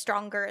that they are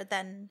stronger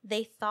than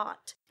they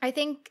thought. I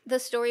think the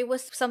story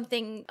was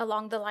something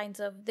along the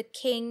lines of the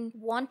king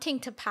wanting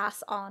to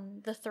pass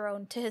on the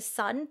throne to his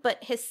son,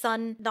 but his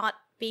son not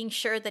being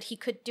sure that he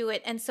could do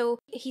it. And so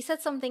he said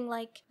something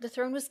like the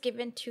throne was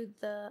given to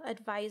the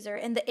advisor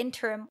in the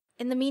interim.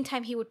 In the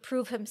meantime, he would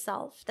prove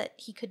himself that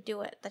he could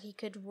do it, that he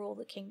could rule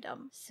the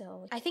kingdom.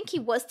 So I think he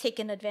was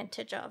taken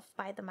advantage of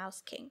by the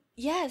Mouse King.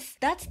 Yes,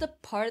 that's the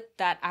part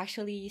that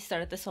actually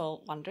started this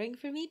whole wondering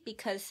for me,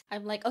 because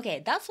I'm like,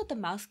 okay, that's what the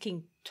Mouse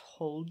King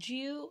told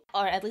you,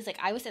 or at least, like,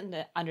 I was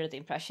under the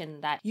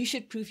impression that you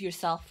should prove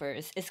yourself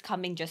first is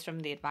coming just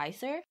from the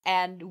advisor,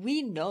 and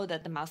we know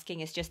that the Mouse King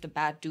is just a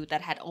bad dude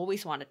that had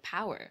always wanted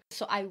power.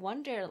 So I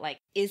wonder, like,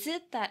 is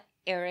it that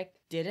Eric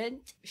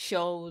didn't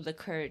show the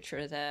courage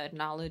or the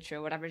knowledge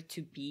or whatever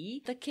to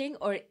be the king,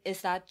 or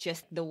is that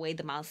just the way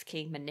the Mouse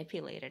King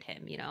manipulated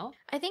him, you know?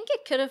 I think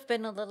it could have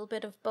been a little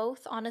bit of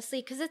both,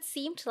 honestly, because it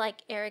seemed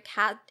like Eric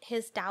had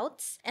his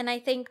doubts, and I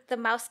think the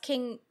Mouse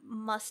King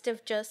must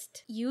have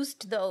just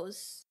used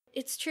those.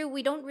 It's true,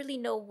 we don't really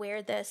know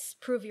where this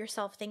prove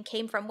yourself thing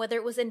came from, whether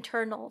it was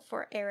internal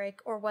for Eric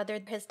or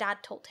whether his dad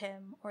told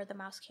him or the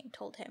Mouse King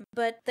told him.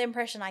 But the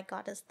impression I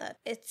got is that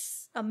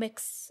it's a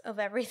mix of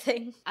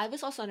everything. I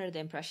was also under the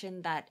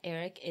impression that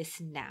Eric is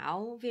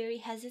now very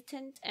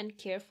hesitant and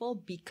careful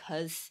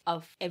because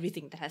of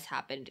everything that has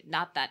happened.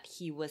 Not that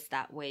he was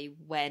that way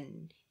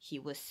when he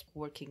was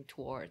working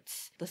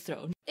towards the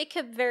throne. It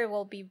could very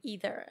well be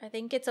either. I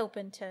think it's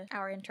open to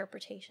our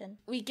interpretation.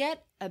 We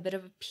get a bit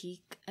of a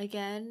peek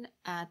again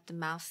at the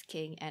Mouse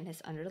King and his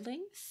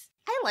underlings.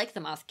 I like the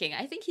Mouse King.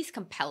 I think he's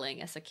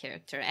compelling as a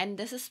character. And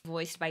this is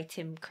voiced by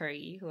Tim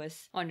Curry, who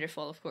is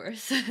wonderful, of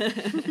course.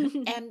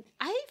 And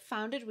I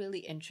found it really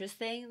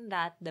interesting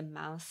that the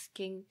Mouse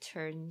King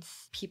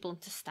turns people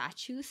into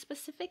statues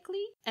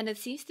specifically. And it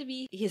seems to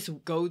be his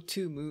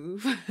go-to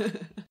move.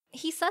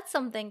 He said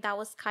something that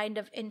was kind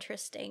of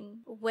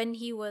interesting when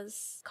he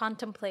was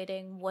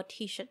contemplating what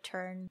he should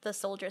turn the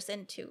soldiers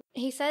into.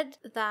 He said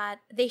that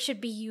they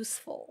should be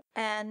useful.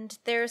 And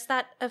there's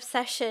that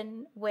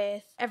obsession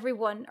with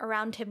everyone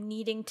around him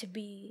needing to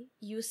be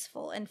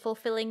useful and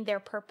fulfilling their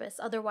purpose.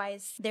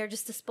 Otherwise, they're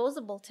just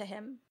disposable to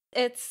him.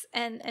 It's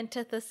an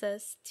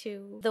antithesis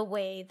to the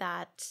way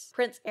that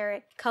Prince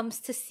Eric comes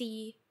to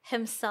see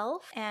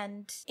himself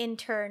and in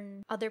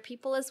turn other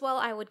people as well,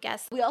 I would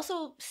guess. We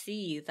also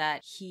see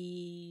that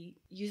he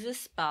uses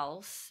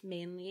spells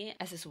mainly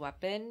as his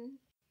weapon.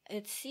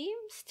 It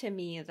seems to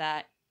me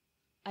that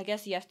I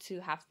guess you have to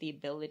have the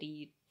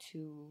ability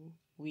to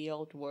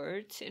wield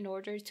words in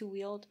order to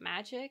wield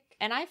magic.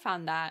 And I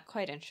found that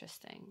quite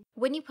interesting.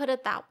 When you put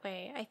it that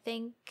way, I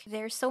think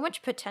there's so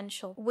much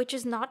potential, which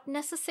is not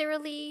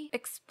necessarily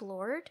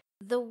explored.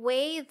 The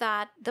way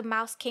that the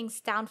Mouse King's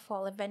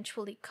downfall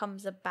eventually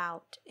comes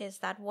about is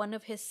that one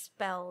of his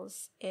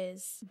spells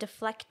is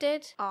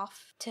deflected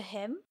off to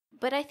him.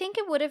 But I think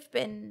it would have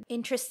been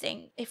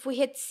interesting if we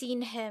had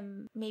seen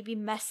him maybe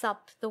mess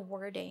up the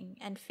wording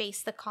and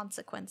face the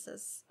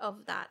consequences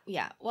of that.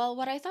 Yeah, well,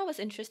 what I thought was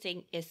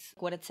interesting is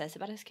what it says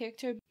about his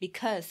character,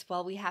 because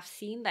while we have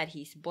seen that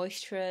he's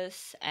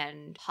boisterous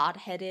and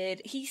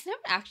hot-headed, he's never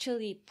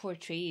actually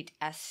portrayed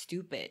as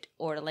stupid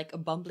or like a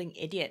bumbling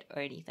idiot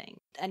or anything.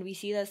 And we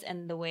see this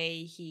in the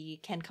way he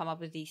can come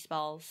up with these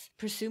spells,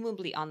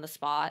 presumably on the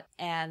spot,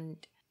 and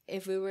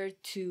if we were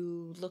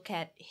to look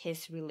at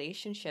his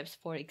relationships,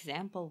 for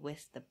example,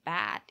 with the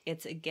bat,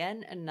 it's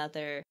again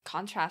another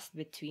contrast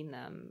between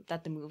them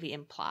that the movie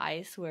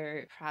implies,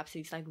 where perhaps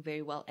he's like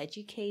very well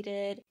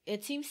educated.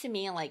 It seems to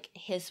me like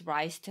his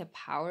rise to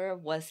power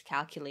was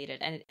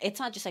calculated, and it's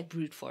not just like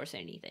brute force or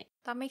anything.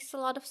 That makes a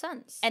lot of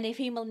sense. And if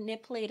he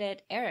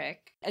manipulated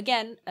Eric,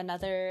 again,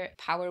 another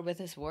power with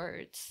his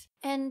words.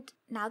 And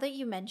now that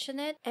you mention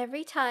it,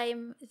 every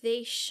time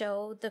they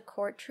show the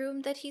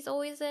courtroom that he's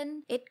always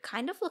in, it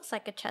kind of looks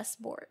like a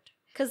chessboard.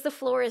 Because the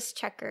floor is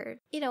checkered.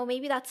 You know,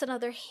 maybe that's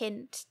another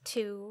hint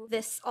to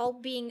this all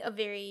being a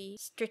very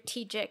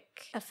strategic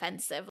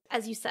offensive.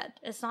 As you said,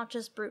 it's not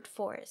just brute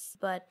force,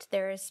 but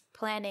there's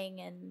planning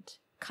and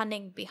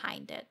cunning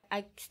behind it.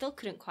 I still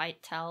couldn't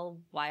quite tell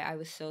why I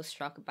was so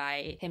struck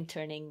by him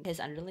turning his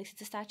underlings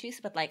into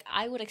statues, but like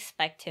I would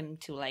expect him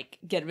to like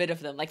get rid of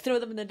them, like throw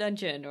them in the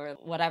dungeon or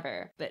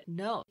whatever. But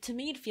no, to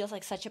me it feels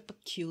like such a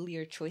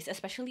peculiar choice,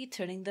 especially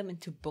turning them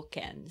into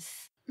bookends.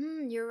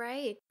 You're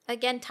right.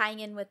 Again, tying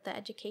in with the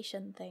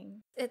education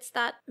thing. It's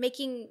that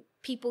making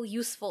people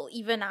useful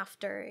even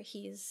after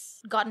he's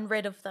gotten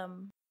rid of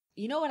them.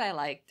 You know what I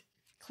liked?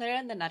 Clara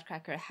and the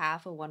Nutcracker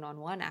have a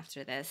one-on-one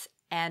after this,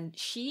 and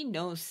she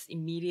knows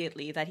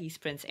immediately that he's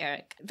Prince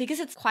Eric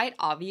because it's quite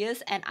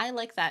obvious, and I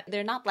like that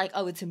they're not like,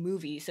 oh, it's a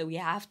movie, so we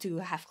have to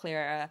have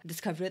Clara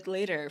discover it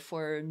later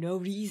for no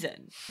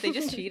reason. They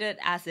just treat it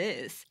as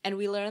is. And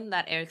we learn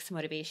that Eric's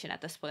motivation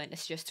at this point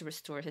is just to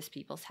restore his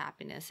people's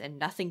happiness and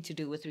nothing to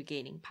do with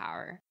regaining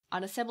power.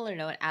 On a similar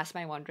note, as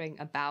my wondering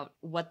about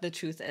what the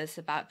truth is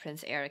about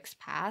Prince Eric's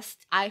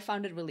past, I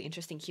found it really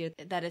interesting here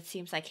that it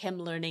seems like him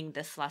learning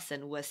this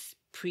lesson was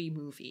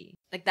pre-movie.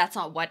 Like, that's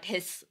not what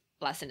his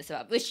lesson is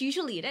about, which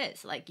usually it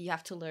is. Like, you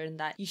have to learn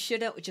that you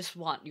shouldn't just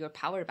want your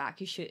power back.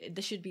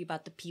 This should be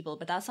about the people,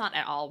 but that's not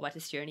at all what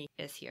his journey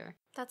is here.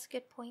 That's a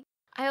good point.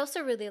 I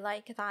also really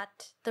like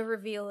that the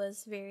reveal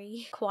is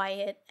very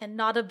quiet and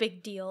not a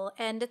big deal,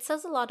 and it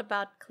says a lot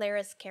about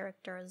Clara's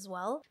character as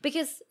well,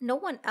 because no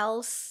one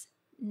else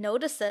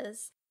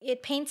notices.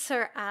 It paints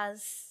her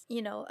as,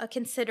 you know, a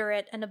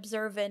considerate and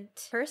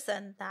observant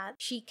person that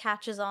she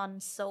catches on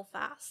so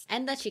fast.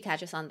 And that she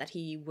catches on that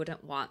he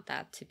wouldn't want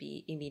that to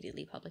be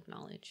immediately public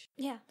knowledge.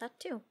 Yeah, that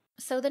too.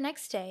 So the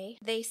next day,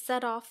 they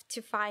set off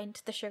to find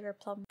the Sugar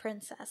Plum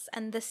Princess,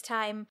 and this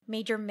time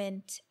Major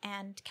Mint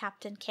and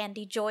Captain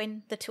Candy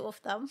join the two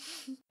of them.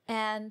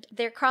 And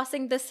they're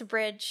crossing this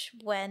bridge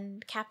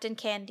when Captain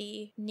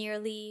Candy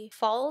nearly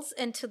falls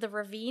into the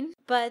ravine,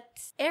 but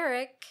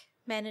Eric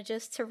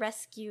manages to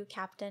rescue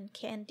Captain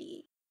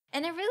Candy.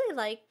 And I really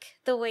like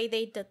the way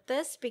they did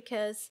this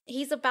because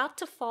he's about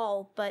to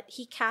fall, but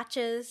he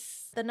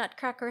catches the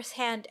Nutcracker's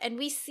hand, and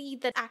we see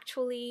that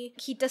actually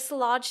he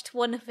dislodged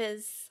one of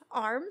his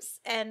arms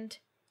and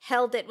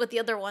held it with the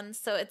other one,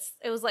 so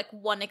it was like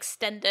one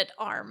extended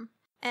arm.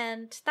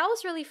 And that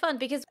was really fun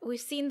because we've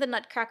seen the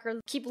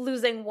Nutcracker keep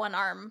losing one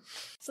arm.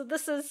 So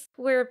this is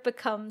where it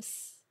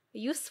becomes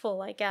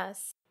useful, I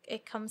guess.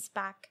 It comes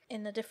back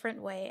in a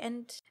different way.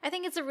 And I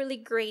think it's a really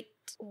great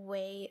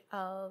way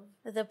of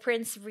the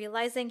prince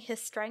realizing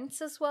his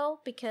strengths as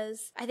well,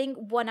 because I think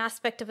one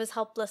aspect of his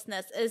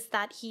helplessness is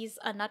that he's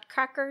a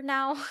nutcracker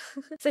now.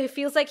 So it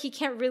feels like he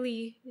can't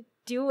really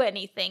do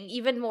anything,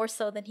 even more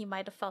so than he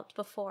might have felt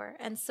before.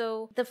 And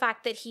so the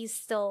fact that he's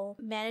still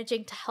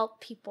managing to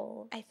help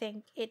people, I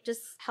think it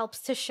just helps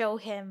to show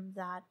him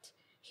that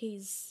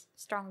he's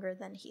stronger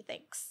than he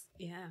thinks.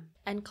 Yeah.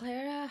 And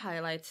Clara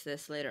highlights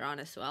this later on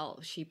as well.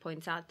 She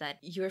points out that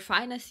you're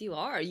fine as you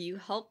are. You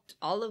helped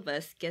all of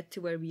us get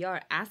to where we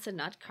are as a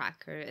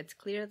Nutcracker. It's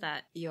clear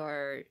that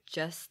you're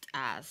just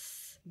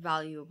as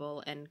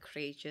valuable and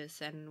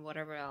courageous and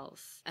whatever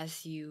else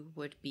as you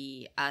would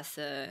be as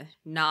a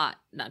not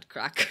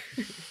Nutcracker.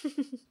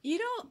 You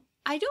know,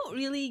 I don't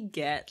really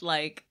get,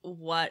 like,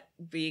 what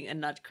being a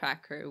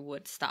Nutcracker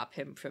would stop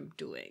him from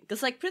doing.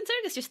 Because, like, Prince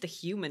Eric is just a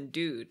human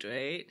dude,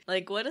 right?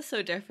 Like, what is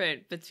so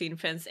different between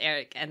Prince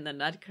Eric and the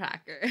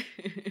Nutcracker?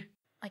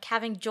 Like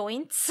having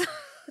joints?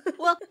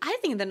 Well, I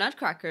think the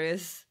Nutcracker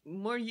is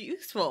more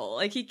useful.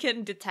 Like, he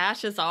can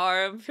detach his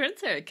arm.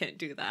 Prince Eric can't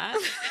do that.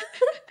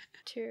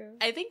 True.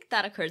 I think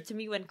that occurred to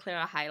me when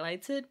Clara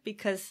highlights it,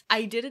 because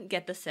I didn't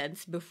get the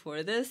sense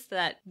before this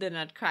that the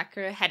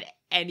Nutcracker had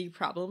any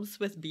problems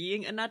with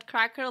being a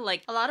Nutcracker.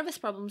 Like, a lot of his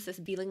problems is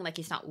feeling like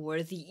he's not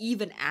worthy,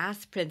 even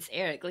as Prince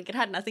Eric. Like, it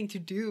had nothing to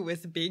do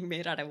with being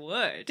made out of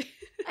wood.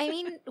 I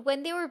mean,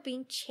 when they were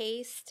being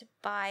chased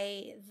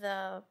by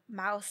the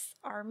mouse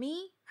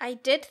army, I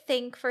did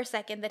think for a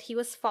second that he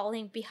was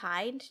falling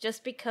behind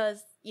just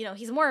because, you know,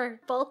 he's more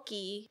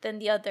bulky than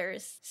the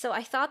others. So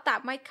I thought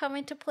that might come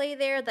into play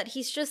there, that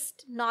he's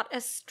just not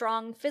as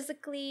strong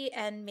physically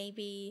and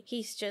maybe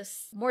he's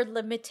just more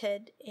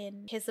limited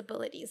in his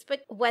abilities.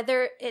 But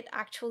whether it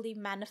actually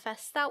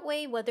manifests that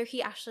way, whether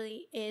he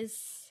actually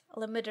is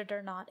limited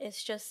or not,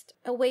 is just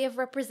a way of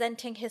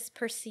representing his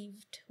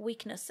perceived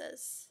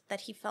weaknesses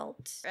that he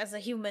felt as a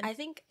human. I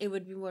think it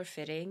would be more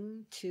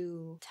fitting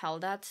to tell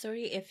that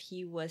story if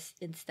he was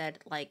instead,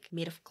 like,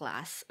 made of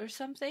glass or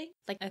something,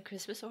 like a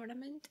Christmas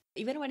ornament.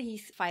 Even when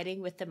he's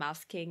fighting with the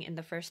Mouse King in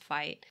the first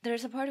fight,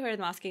 there's a part where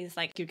the Mouse King is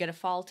like, you're gonna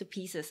fall to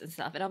pieces and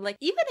stuff. And I'm like,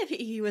 even if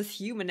he was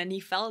human and he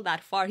fell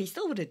that far, he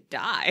still would have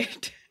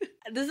died.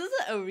 This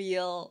isn't a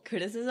real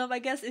criticism, I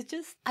guess. It's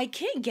just, I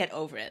can't get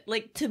over it.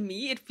 Like, to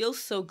me, it feels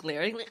so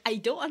glaring. Like, I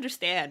don't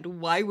understand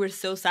why we're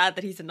so sad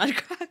that he's a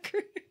Nutcracker.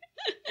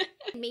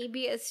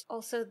 Maybe it's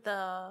also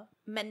the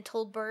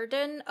mental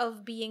burden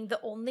of being the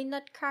only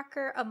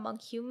Nutcracker among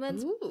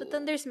humans. Ooh. But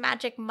then there's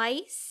magic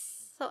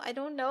mice, so I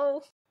don't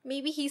know.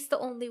 Maybe he's the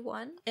only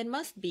one. It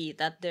must be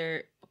that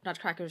their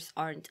Nutcrackers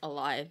aren't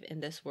alive in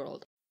this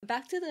world.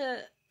 Back to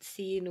the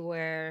scene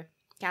where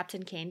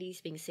Captain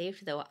Candy's being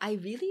saved, though, I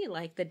really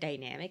like the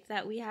dynamic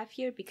that we have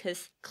here,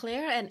 because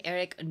Claire and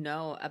Eric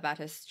know about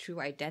his true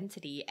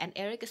identity, and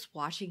Eric is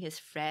watching his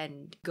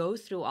friend go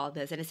through all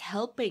this and is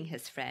helping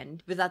his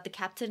friend without the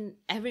captain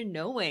ever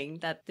knowing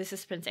that this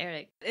is Prince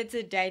Eric. It's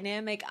a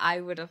dynamic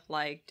I would have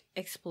liked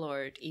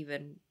explored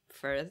even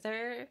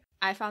further.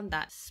 I found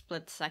that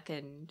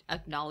split-second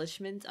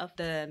acknowledgement of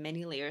the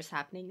many layers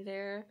happening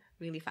there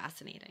really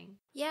fascinating.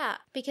 Yeah,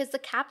 because the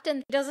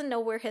captain doesn't know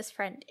where his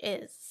friend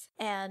is,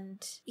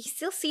 and he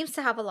still seems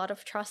to have a lot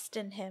of trust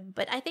in him,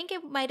 but I think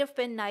it might have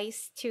been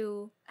nice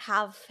to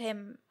have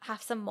him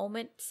have some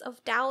moments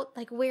of doubt,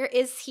 like, where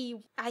is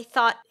he? I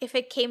thought if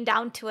it came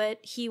down to it,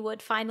 he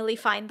would finally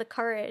find the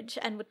courage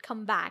and would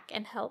come back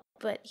and help,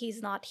 but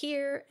he's not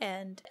here,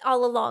 and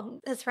all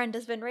along his friend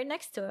has been right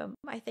next to him.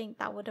 I think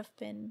that would have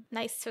been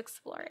nice to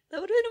explore.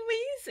 That would have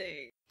been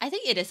amazing. I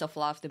think it is a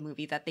flaw of the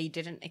movie that they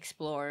didn't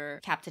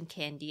explore Captain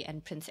Candy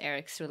and Prince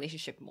Eric's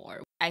relationship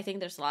more. I think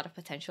there's a lot of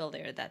potential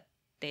there that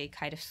they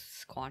kind of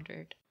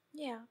squandered.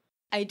 Yeah.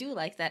 I do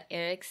like that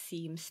Eric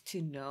seems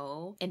to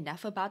know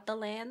enough about the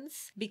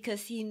lands,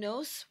 because he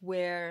knows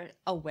where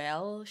a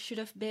well should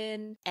have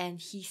been,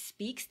 and he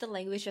speaks the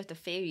language of the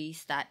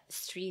fairies that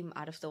stream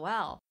out of the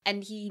well.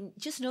 And he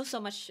just knows so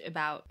much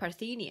about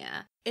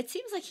Parthenia. It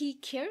seems like he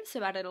cares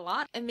about it a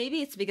lot, and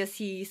maybe it's because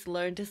he's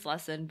learned his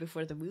lesson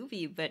before the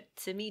movie, but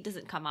to me it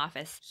doesn't come off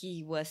as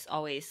he was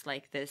always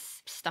like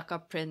this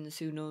stuck-up prince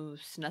who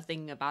knows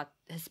nothing about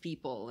his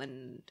people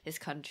and his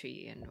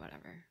country and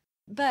whatever.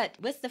 But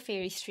with the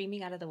fairy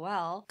streaming out of the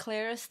well,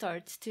 Clara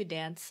starts to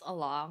dance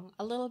along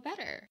a little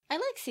better. I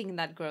like seeing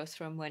that growth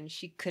from when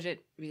she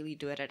couldn't really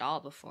do it at all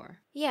before.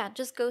 Yeah, it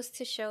just goes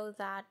to show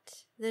that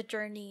the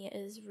journey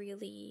is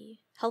really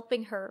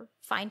helping her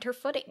find her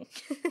footing.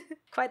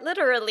 Quite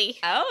literally.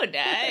 Oh,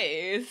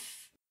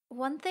 nice.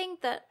 One thing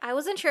that I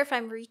wasn't sure if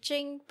I'm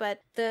reaching, but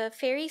the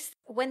fairies,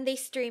 when they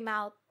stream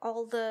out,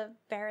 all the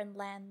barren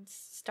lands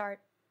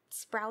start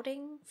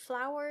sprouting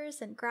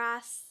flowers and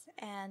grass,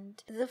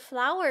 and the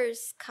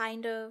flowers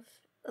kind of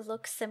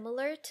look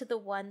similar to the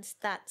ones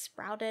that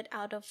sprouted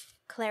out of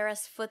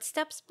Clara's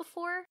footsteps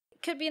before.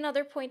 Could be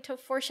another point of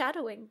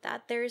foreshadowing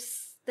that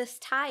there's this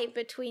tie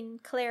between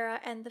Clara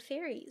and the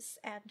fairies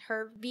and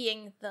her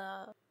being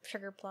the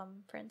sugar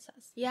plum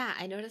princess. Yeah,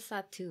 I noticed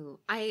that too.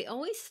 I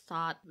always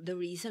thought the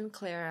reason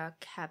Clara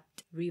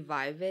kept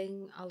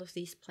reviving all of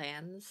these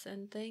plans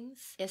and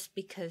things is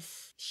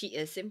because she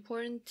is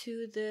important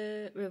to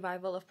the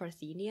revival of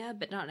Parthenia,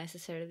 but not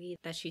necessarily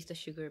that she's the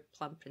sugar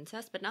plum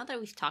princess. But now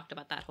that we've talked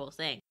about that whole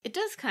thing, it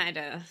does kind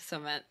of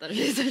cement that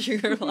she's a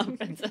sugar plum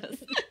princess.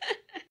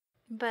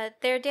 But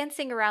they're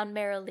dancing around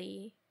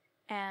merrily,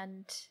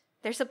 and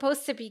They're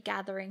supposed to be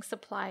gathering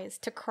supplies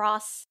to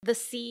cross the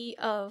sea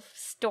of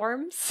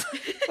storms,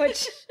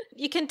 which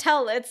you can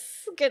tell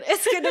it's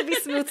gonna be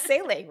smooth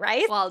sailing,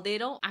 right? Well, they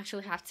don't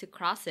actually have to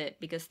cross it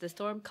because the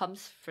storm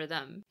comes for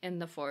them in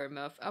the form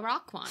of a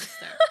rock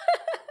monster.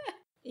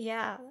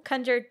 Yeah,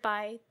 conjured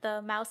by the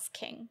Mouse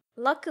King.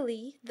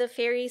 Luckily, the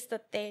fairies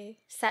that they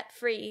set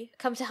free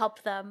come to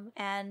help them,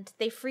 and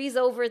they freeze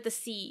over the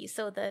sea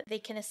so that they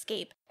can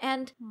escape.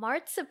 And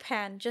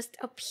Marzipan just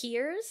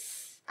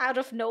appears out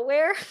of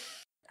nowhere.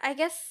 I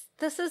guess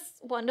this is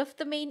one of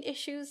the main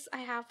issues I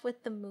have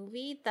with the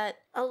movie, that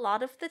a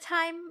lot of the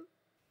time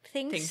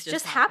things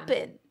just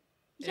happen.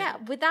 Yeah,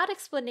 without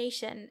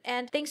explanation.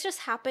 And things just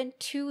happen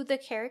to the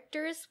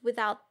characters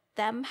without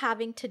them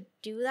having to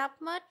do that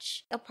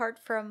much, apart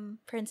from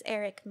Prince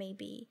Eric,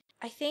 maybe.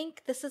 I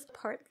think this is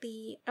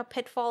partly a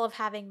pitfall of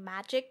having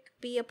magic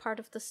be a part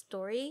of the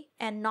story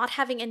and not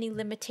having any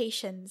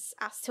limitations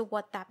as to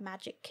what that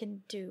magic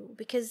can do,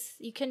 because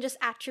you can just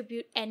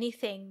attribute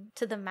anything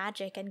to the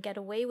magic and get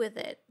away with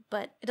it,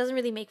 but it doesn't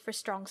really make for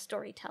strong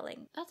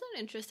storytelling. That's an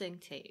interesting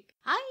take.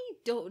 I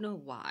don't know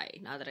why,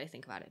 now that I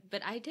think about it,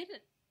 but I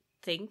didn't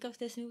think of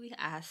this movie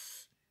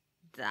as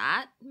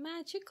that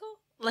magical.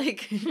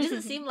 Like, it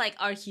doesn't seem like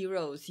our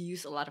heroes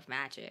use a lot of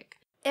magic.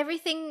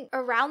 Everything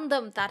around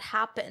them that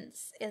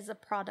happens is a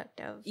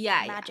product of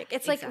magic.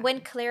 It's exactly. like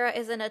when Clara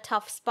is in a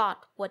tough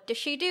spot, what does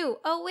she do?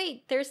 Oh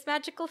wait, there's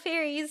magical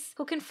fairies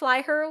who can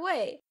fly her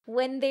away.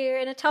 When they're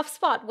in a tough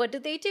spot, what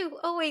do?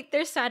 Oh wait,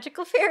 there's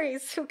magical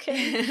fairies who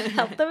can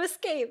help them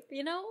escape,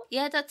 you know?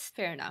 Yeah, that's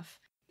fair enough.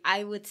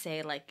 I would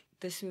say, like,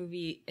 this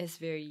movie is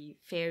very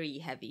fairy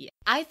heavy.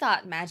 I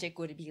thought magic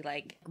would be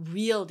like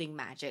wielding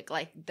magic,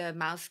 like the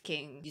Mouse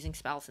King using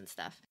spells and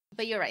stuff.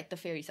 But you're right, the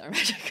fairies are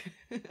magic.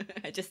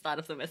 I just thought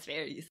of them as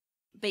fairies.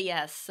 But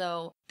yeah,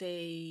 so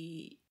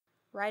they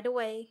ride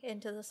away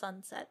into the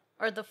sunset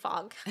or the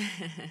fog.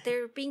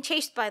 They're being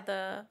chased by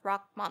the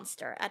rock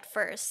monster at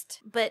first,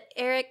 but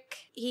Eric,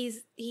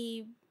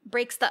 he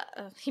breaks the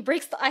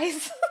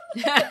ice.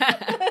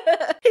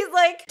 He's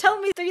like, "Tell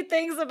me 3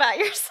 things about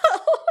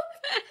yourself."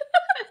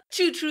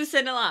 Two truths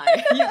and a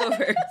lie. You go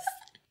first.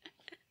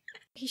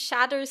 He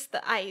shatters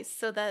the ice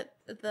so that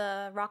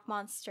the rock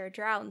monster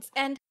drowns.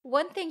 And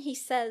one thing he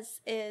says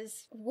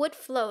is, wood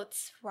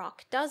floats,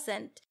 rock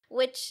doesn't.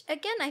 Which,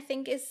 again, I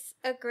think is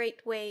a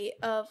great way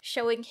of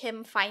showing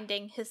him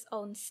finding his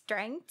own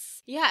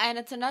strengths. Yeah, and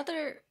it's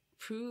another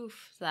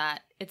proof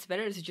that it's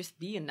better to just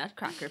be a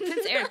Nutcracker.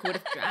 Prince Eric would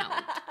have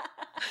drowned.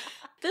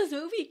 This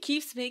movie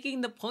keeps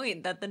making the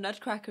point that the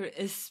Nutcracker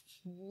is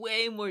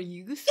way more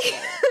useful.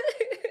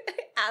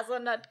 As a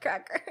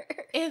Nutcracker.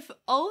 If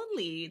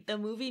only the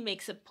movie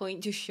makes a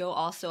point to show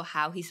also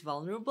how he's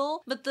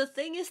vulnerable, but the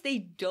thing is they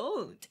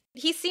don't.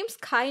 He seems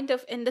kind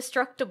of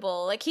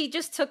indestructible. Like, he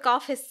just took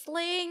off his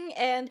sling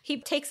and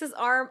he takes his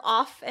arm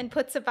off and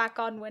puts it back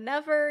on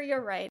whenever.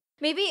 You're right.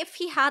 Maybe if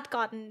he had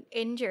gotten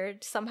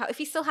injured somehow, if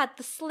he still had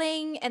the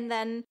sling, and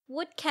then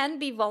wood can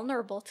be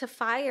vulnerable to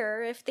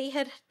fire if they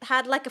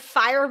had like a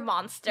fire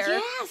monster.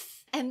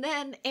 Yes! And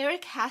then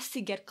Eric has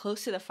to get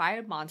close to the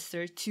fire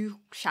monster to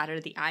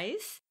shatter the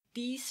ice.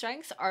 These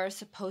strengths are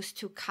supposed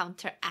to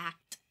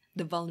counteract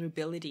the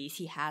vulnerabilities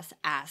he has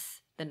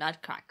as the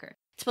Nutcracker.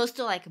 It's supposed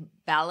to like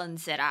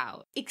balance it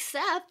out.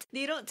 Except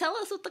they don't tell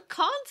us what the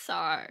cons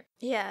are.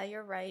 Yeah,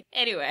 you're right.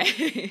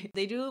 Anyway,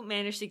 they do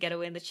manage to get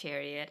away in the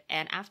chariot,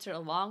 and after a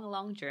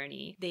long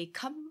journey, they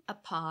come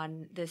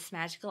upon this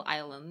magical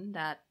island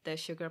that the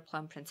Sugar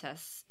Plum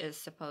Princess is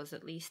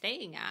supposedly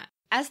staying at.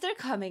 As they're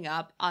coming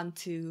up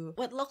onto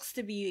what looks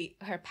to be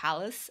her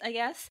palace, I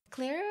guess,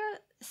 Clara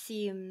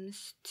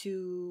seems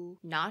to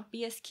not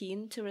be as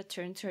keen to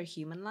return to her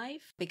human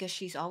life because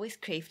she's always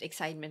craved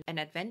excitement and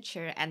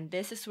adventure, and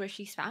this is where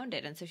she's found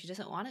it, and so she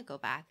doesn't want to go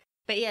back.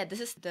 But yeah, this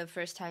is the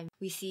first time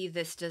we see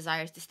this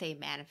desire to stay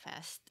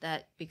manifest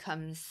that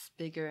becomes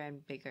bigger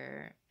and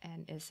bigger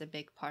and is a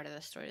big part of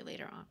the story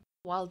later on.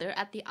 While they're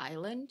at the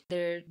island,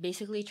 they're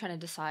basically trying to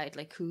decide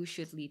like who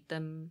should lead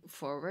them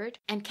forward.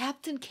 And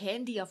Captain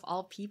Candy, of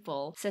all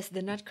people, says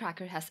the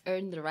Nutcracker has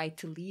earned the right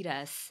to lead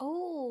us.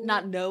 Oh.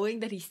 Not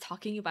knowing that he's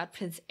talking about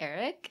Prince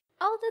Eric.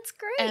 Oh, that's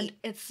great. And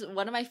it's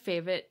one of my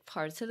favorite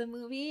parts of the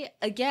movie.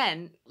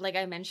 Again, like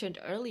I mentioned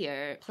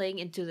earlier, playing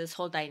into this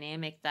whole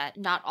dynamic that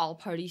not all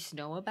parties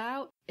know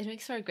about. It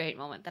makes for a great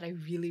moment that I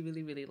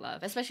really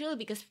love. Especially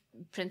because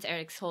Prince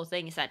Eric's whole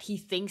thing is that he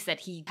thinks that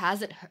he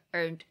hasn't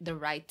earned the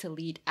right to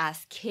lead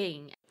as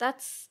king.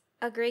 That's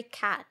a great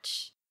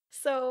catch.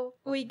 So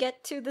we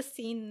get to the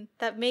scene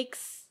that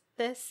makes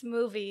this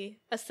movie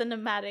a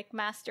cinematic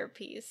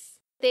masterpiece.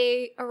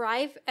 They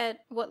arrive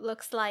at what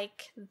looks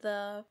like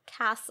the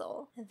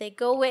castle. They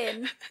go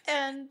in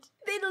and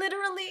they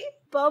literally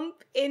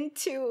bump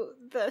into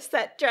the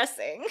set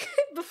dressing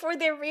before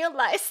they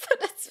realize that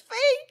it's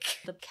fake.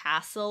 The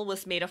castle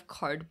was made of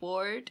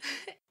cardboard.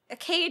 A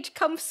cage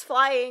comes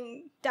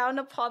flying down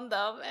upon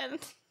them and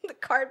The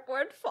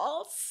cardboard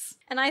falls.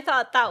 And I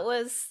thought that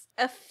was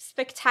a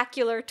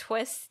spectacular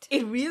twist.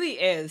 It really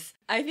is.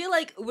 I feel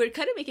like we're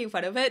kind of making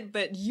fun of it,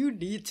 but you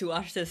need to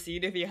watch the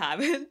scene if you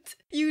haven't.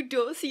 You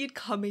don't see it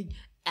coming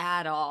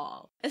at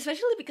all.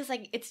 Especially because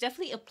like it's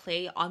definitely a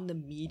play on the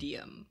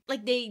medium.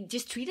 Like they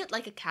just treat it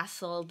like a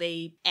castle,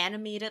 they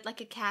animate it like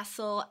a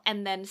castle,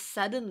 and then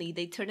suddenly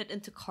they turn it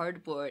into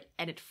cardboard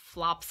and it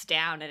flops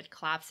down and it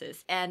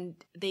collapses. And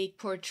they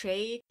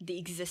portray the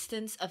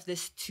existence of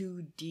this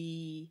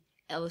 2D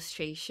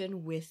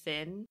illustration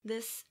within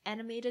this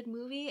animated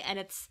movie, and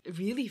it's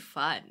really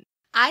fun.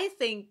 I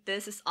think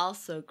this is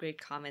also great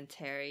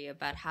commentary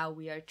about how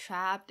we are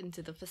trapped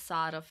into the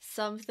facade of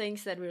some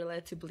things that we're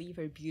led to believe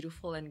are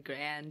beautiful and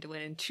grand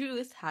when in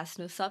truth has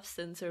no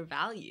substance or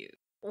value.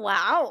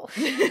 Wow.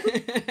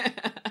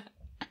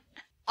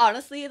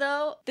 Honestly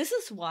though, this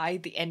is why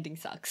the ending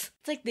sucks.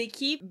 It's like they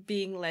keep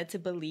being led to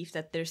believe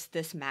that there's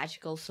this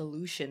magical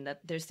solution, that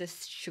there's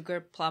this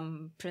sugar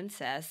plum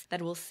princess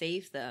that will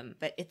save them,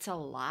 but it's a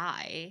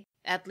lie.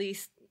 At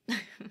least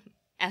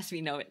as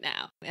we know it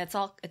now.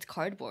 It's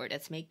cardboard,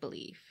 it's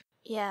make-believe.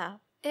 Yeah.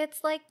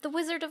 It's like the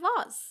Wizard of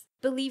Oz.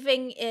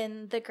 Believing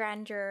in the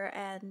grandeur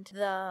and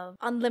the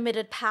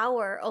unlimited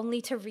power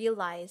only to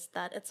realize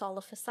that it's all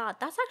a facade.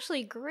 That's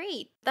actually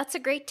great. That's a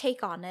great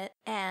take on it.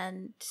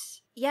 And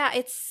yeah,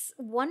 it's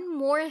one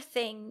more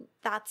thing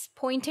that's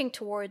pointing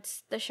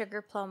towards the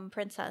Sugar Plum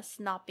Princess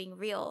not being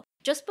real.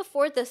 Just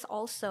before this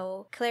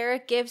also, Clara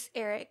gives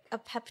Eric a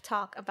pep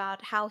talk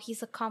about how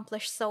he's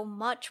accomplished so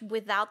much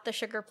without the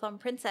Sugar Plum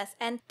Princess.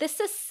 And this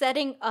is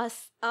setting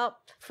us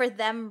up for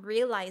them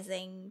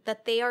realizing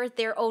that they are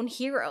their own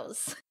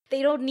heroes.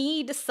 They don't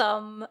need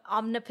some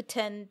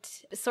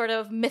omnipotent sort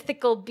of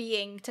mythical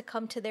being to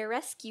come to their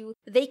rescue.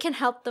 They can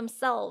help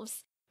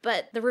themselves.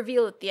 But the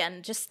reveal at the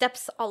end just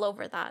steps all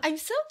over that. I'm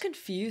so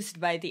confused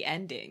by the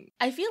ending.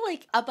 I feel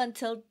like up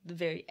until the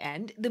very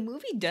end, the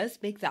movie does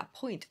make that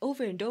point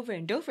over and over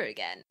and over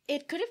again.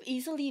 It could have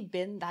easily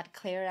been that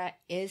Clara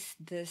is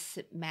this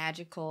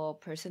magical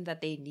person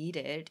that they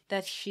needed,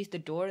 that she's the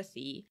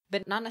Dorothy,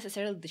 but not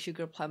necessarily the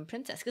Sugar Plum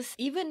Princess. Because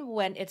even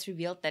when it's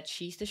revealed that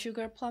she's the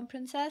Sugar Plum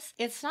Princess,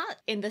 it's not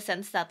in the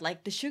sense that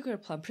like the Sugar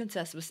Plum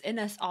Princess was in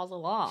us all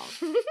along.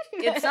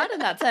 It's not in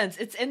that sense.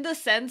 It's in the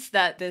sense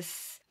that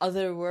this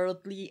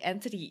otherworldly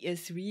entity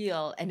is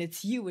real and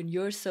it's you and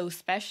you're so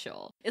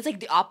special. It's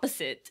like the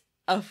opposite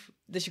of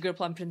the Sugar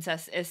Plum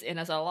Princess is in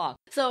us all along.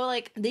 So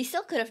like they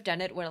still could have done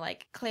it where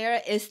like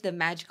Clara is the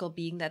magical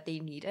being that they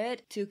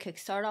needed to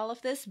kickstart all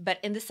of this, but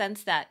in the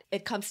sense that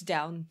it comes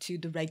down to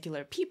the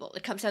regular people.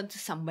 It comes down to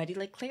somebody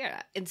like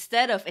Clara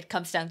instead of it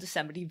comes down to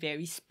somebody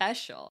very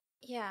special.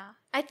 Yeah,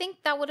 I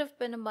think that would have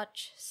been a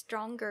much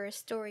stronger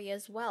story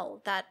as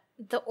well, that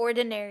the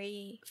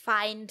ordinary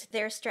find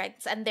their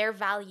strengths and their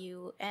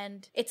value,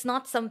 and it's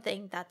not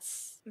something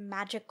that's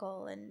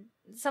magical and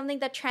something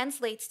that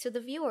translates to the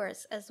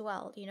viewers as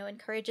well, you know,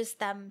 encourages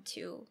them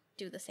to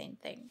do the same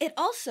thing. It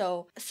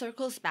also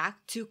circles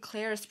back to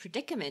Clara's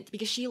predicament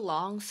because she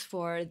longs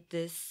for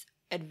this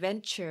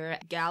adventure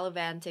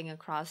gallivanting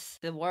across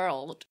the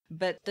world,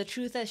 but the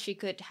truth is she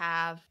could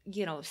have,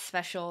 you know,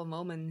 special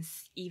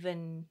moments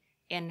even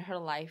in her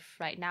life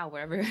right now,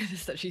 wherever it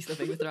is that she's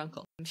living with her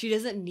uncle. She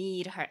doesn't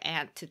need her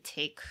aunt to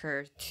take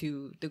her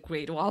to the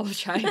Great Wall of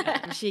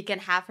China. She can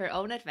have her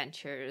own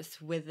adventures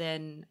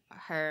within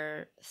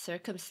her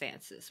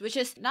circumstances, which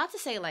is not to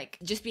say like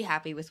just be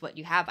happy with what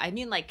you have. I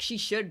mean like she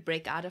should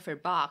break out of her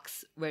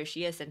box where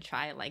she is and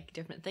try like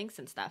different things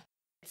and stuff.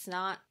 It's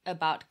not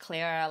about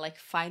Clara like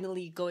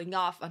finally going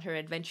off on her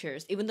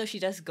adventures, even though she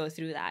does go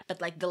through that. But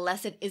like the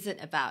lesson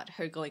isn't about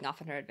her going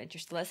off on her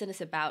adventures. The lesson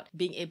is about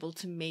being able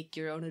to make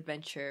your own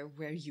adventure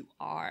where you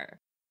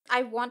are.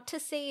 I want to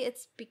say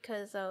it's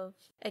because of,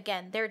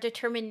 again, their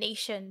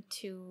determination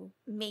to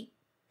make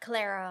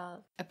Clara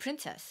a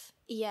princess.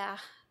 Yeah,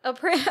 a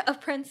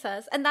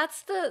princess. And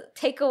that's the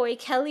takeaway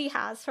Kelly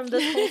has from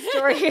this whole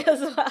story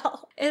as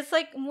well. It's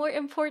like more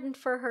important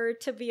for her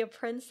to be a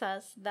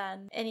princess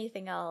than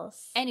anything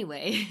else.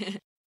 Anyway,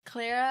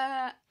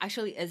 Clara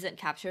actually isn't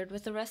captured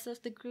with the rest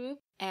of the group,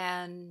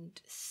 and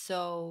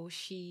so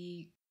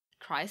she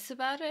cries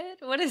about it.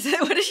 What is it?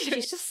 What is she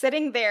doing? She's just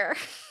sitting there.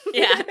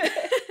 Yeah.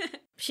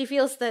 She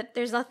feels that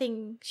there's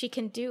nothing she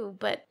can do,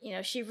 but, you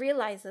know, she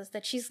realizes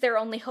that she's their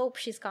only hope.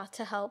 She's got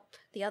to help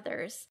the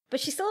others. But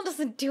she still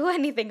doesn't do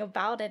anything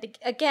about it.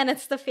 Again,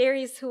 it's the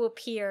fairies who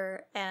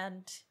appear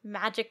and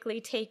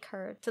magically take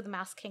her to the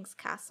Masked King's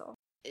castle.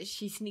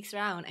 She sneaks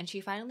around and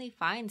she finally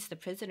finds the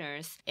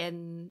prisoners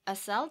in a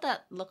cell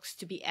that looks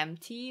to be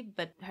empty,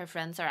 but her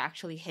friends are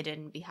actually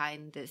hidden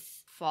behind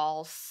this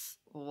false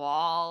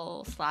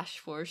wall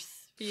 /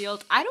 force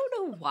field. I don't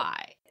know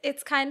why.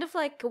 It's kind of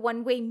like a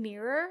one-way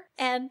mirror,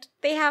 and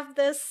they have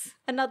this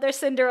another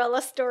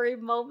Cinderella story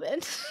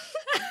moment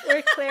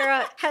where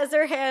Clara has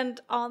her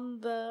hand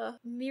on the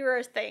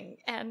mirror thing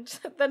and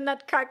the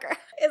Nutcracker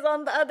is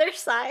on the other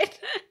side.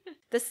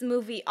 This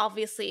movie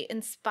obviously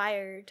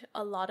inspired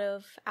a lot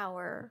of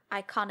our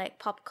iconic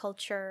pop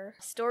culture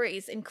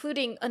stories,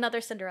 including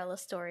another Cinderella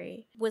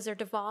story,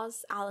 Wizard of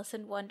Oz, Alice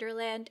in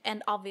Wonderland,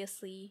 and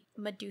obviously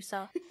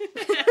Medusa.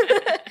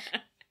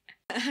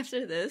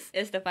 After this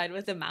is the fight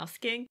with the Mouse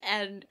King,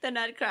 and the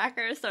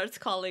Nutcracker starts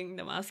calling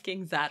the Mouse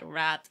King that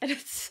rat, and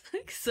it's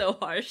like so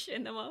harsh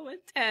in the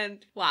moment.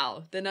 And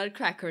wow, the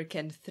Nutcracker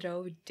can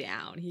throw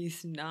down.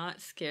 He's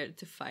not scared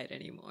to fight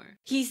anymore.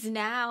 He's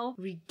now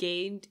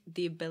regained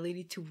the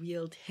ability to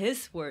wield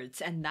his words,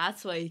 and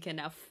that's why he can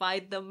now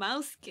fight the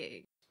Mouse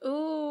King.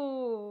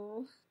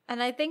 Ooh.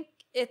 And I think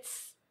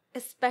it's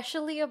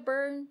especially a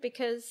burn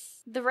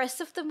because the rest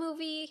of the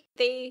movie,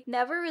 they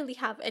never really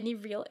have any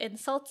real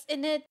insults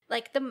in it.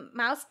 Like, the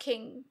Mouse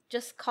King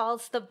just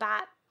calls the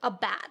bat a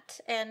bat,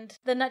 and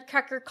the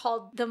Nutcracker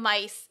called the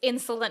mice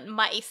insolent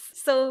mice.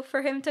 So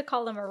for him to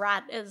call him a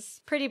rat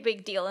is pretty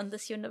big deal in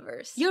this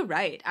universe. You're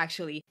right,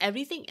 actually.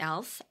 Everything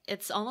else,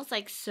 it's almost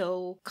like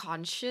so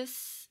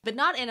conscious, but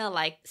not in a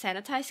like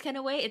sanitized kind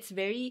of way. It's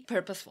very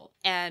purposeful.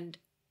 And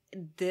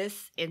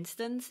this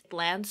instance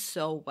lands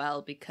so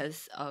well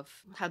because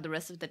of how the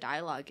rest of the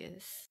dialogue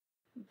is.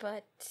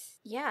 But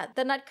yeah,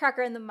 the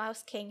Nutcracker and the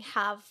Mouse King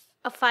have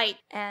a fight,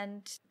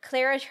 and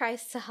Clara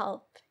tries to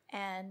help,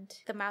 and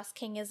the Mouse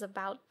King is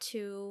about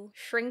to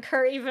shrink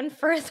her even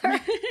further.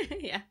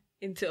 Yeah,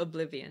 into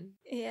oblivion.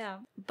 Yeah,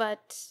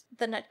 but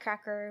the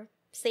Nutcracker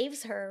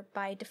saves her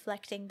by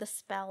deflecting the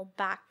spell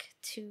back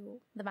to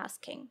the Mouse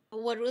King.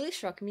 What really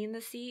struck me in the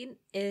scene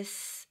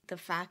is the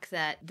fact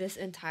that this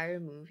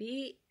entire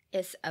movie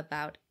is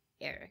about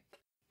Eric.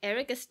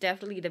 Eric is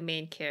definitely the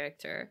main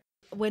character.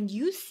 When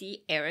you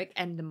see Eric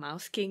and the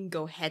Mouse King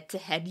go head to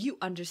head, you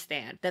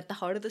understand that the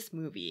heart of this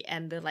movie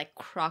and the like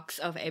crux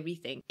of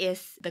everything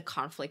is the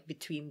conflict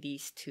between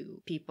these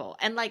two people.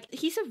 And like,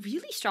 he's a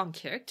really strong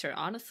character,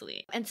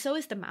 honestly. And so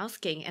is the Mouse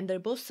King, and they're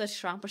both such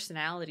strong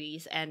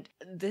personalities, and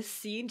this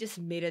scene just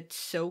made it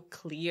so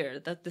clear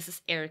that this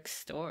is Eric's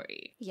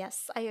story.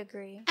 Yes, I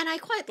agree. And I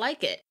quite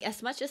like it.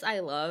 As much as I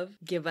love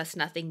Give Us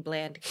Nothing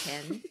Bland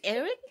Ken,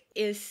 Eric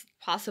is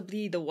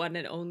possibly the one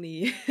and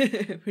only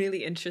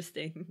really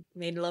interesting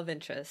main love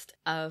interest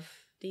of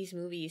these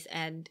movies.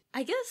 And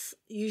I guess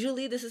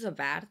usually this is a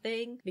bad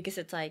thing because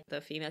it's like the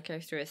female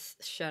character is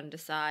shunned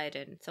aside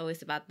and it's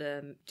always about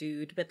the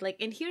dude. But like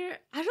in here,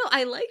 I don't know,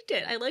 I liked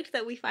it. I liked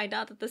that we find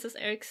out that this is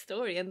Eric's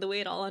story, and the way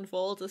it all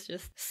unfolds is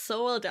just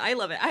so well done. I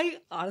love it. I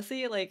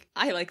honestly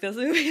I like this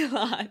movie a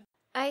lot.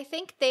 I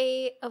think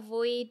they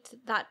avoid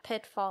that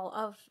pitfall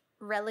of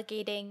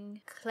relegating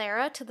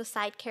Clara to the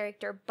side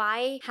character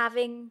by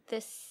having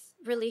this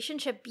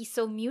relationship be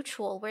so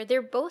mutual, where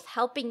they're both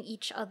helping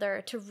each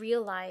other to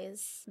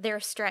realize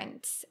their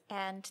strengths,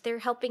 and they're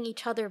helping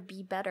each other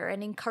be better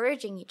and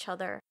encouraging each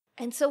other.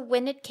 And so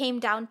when it came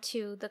down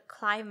to the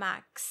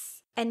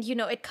climax, and you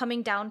know, it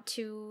coming down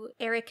to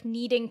Eric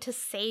needing to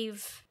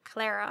save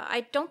Clara,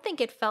 I don't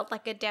think it felt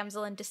like a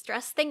damsel in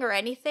distress thing or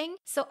anything.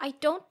 So I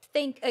don't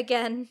think,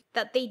 again,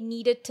 that they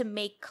needed to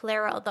make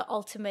Clara the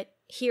ultimate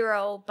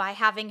hero by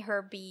having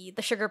her be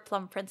the sugar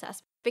plum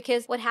princess.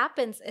 Because what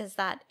happens is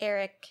that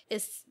Eric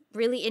is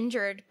really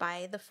injured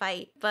by the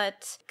fight,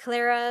 but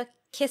Clara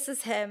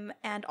kisses him,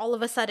 and all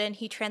of a sudden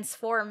he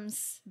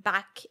transforms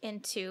back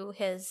into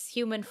his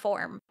human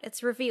form.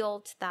 It's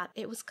revealed that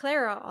it was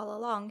Clara all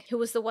along who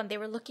was the one they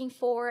were looking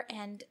for,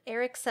 and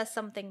Eric says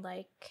something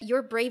like,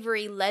 "Your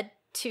bravery led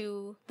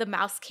to the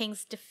Mouse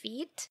King's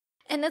defeat."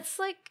 And it's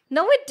like,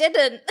 no, it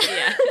didn't.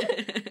 Yeah.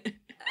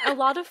 A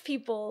lot of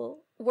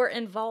people were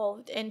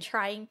involved in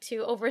trying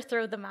to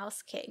overthrow the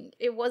Mouse King.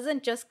 It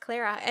wasn't just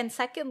Clara. And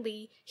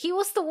secondly, he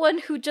was the one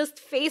who just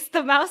faced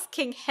the Mouse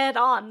King head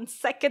on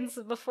seconds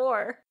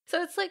before.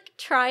 So it's like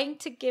trying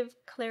to give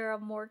Clara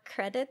more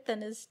credit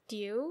than is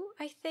due,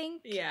 I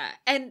think. Yeah,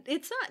 and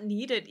it's not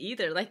needed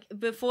either. Like,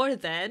 before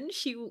then,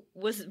 she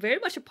was very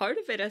much a part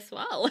of it as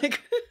well.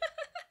 Like...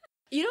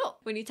 You know,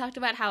 when you talked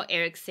about how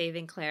Eric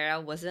saving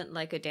Clara wasn't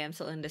like a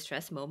damsel in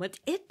distress moment,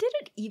 it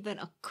didn't even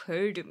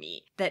occur to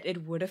me that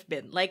it would have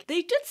been. Like,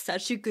 they did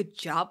such a good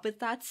job with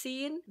that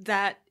scene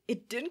that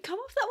it didn't come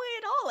off that way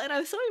at all. And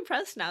I'm so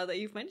impressed now that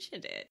you've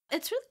mentioned it.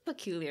 It's really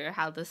peculiar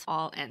how this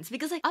all ends.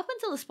 Because, like, up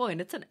until this point,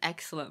 it's an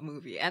excellent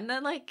movie. And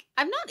then, like,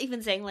 I'm not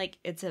even saying, like,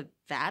 it's a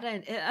bad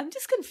end. I'm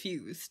just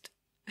confused.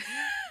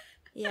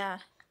 Yeah,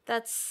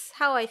 that's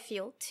how I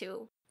feel,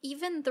 too.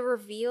 Even the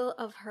reveal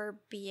of her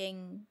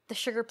being the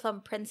Sugar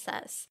Plum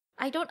Princess,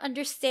 I don't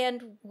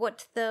understand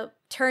what the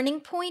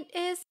turning point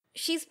is.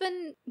 She's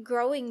been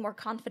growing more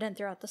confident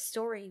throughout the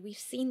story. We've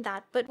seen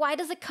that. But why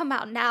does it come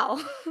out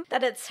now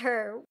that it's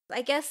her?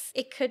 I guess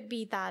it could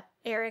be that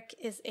Eric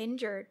is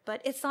injured,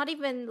 but it's not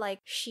even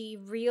like she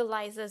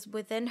realizes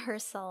within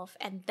herself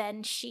and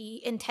then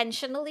she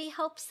intentionally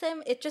helps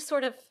him. It just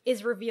sort of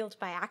is revealed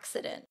by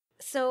accident.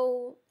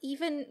 So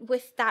even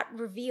with that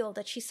reveal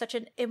that she's such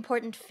an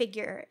important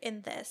figure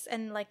in this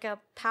and like a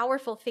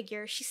powerful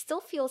figure, she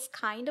still feels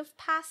kind of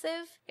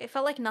passive. It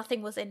felt like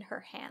nothing was in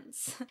her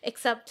hands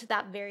except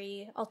that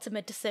very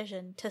ultimate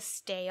decision to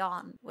stay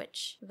on,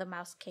 which the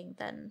Mouse King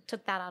then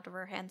took that out of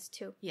her hands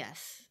too.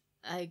 Yes.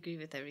 I agree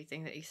with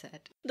everything that you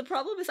said. The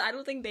problem is I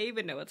don't think they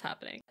even know what's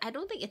happening. I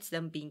don't think it's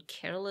them being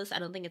careless. I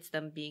don't think it's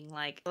them being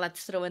like,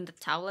 let's throw in the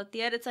towel at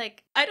the end. It's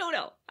like, I don't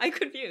know. I'm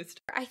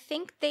confused. I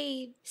think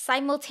they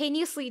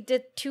simultaneously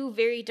did two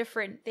very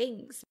different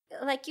things.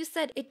 Like you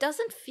said, it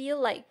doesn't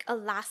feel like a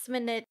last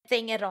minute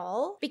thing at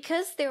all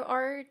because there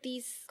are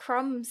these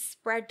crumbs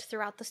spread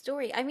throughout the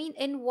story. I mean,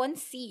 in one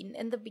scene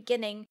in the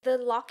beginning, the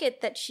locket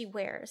that she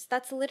wears,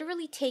 that's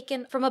literally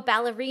taken from a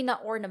ballerina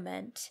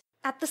ornament.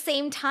 At the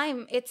same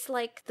time, it's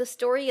like the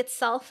story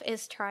itself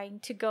is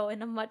trying to go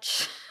in a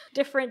much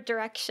different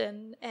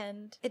direction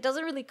and it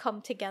doesn't really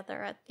come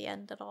together at the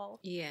end at all.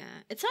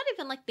 Yeah. It's not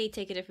even like they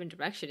take a different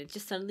direction. It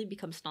just suddenly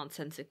becomes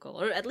nonsensical,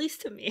 or at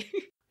least to me.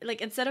 Like,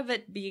 instead of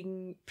it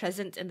being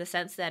present in the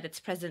sense that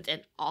it's present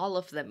in all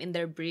of them, in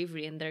their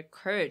bravery and their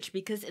courage,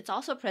 because it's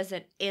also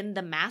present in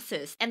the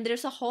masses. And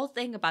there's a whole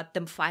thing about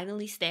them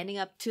finally standing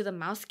up to the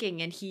Mouse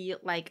King, and he,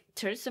 like,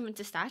 turns them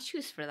into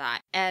statues for that.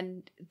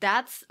 And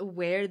that's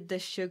where the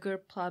Sugar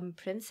Plum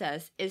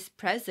Princess is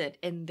present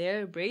in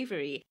their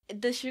bravery.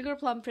 The Sugar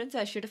Plum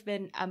Princess should have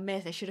been a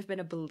myth. It should have been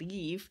a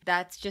belief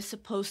that's just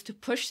supposed to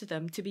push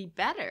them to be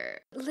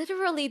better.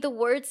 Literally, the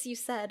words you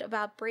said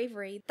about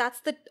bravery,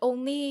 that's the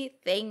only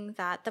thing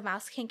that the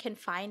Mouse King can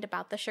find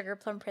about the Sugar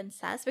Plum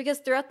Princess, because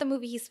throughout the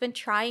movie he's been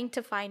trying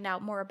to find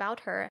out more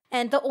about her,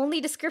 and the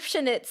only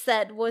description it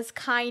said was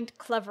kind,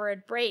 clever,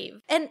 and brave.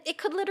 And it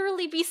could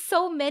literally be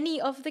so many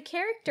of the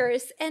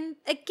characters, and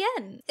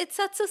again, it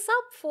sets us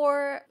up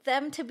for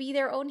them to be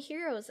their own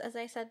heroes, as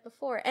I said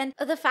before. And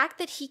the fact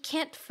that he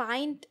can't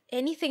find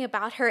anything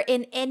about her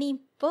in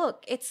any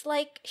book, it's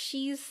like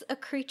she's a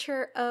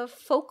creature of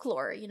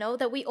folklore, you know,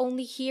 that we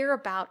only hear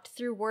about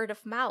through word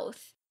of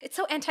mouth. It's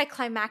so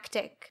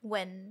anticlimactic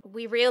when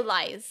we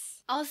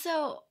realize.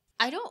 Also,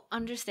 I don't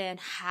understand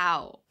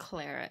how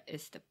Clara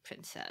is the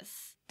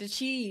princess. Did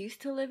she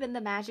used to live in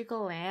the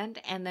magical land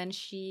and then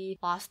she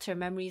lost her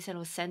memories and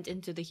was sent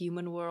into the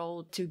human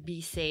world to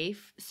be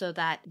safe so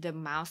that the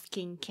Mouse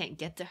King can't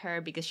get to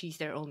her because she's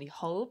their only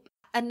hope?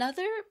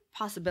 Another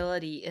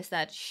possibility is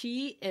that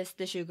she is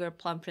the Sugar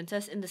Plum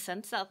Princess in the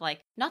sense that, like,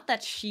 not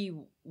that she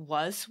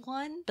was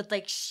one, but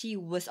like she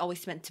was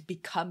always meant to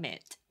become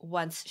it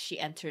once she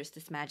enters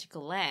this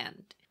magical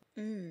land.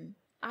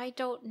 I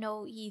don't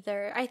know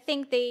either. I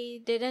think they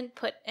didn't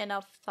put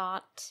enough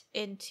thought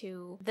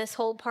into this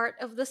whole part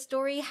of the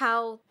story,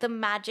 how the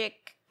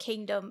magic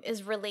kingdom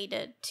is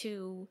related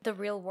to the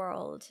real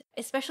world,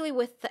 especially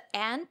with the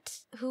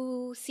aunt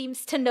who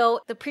seems to know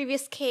the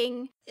previous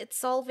king.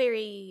 It's all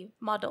very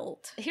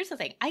muddled. Here's the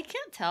thing. I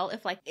can't tell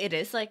if, like, it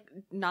is, like,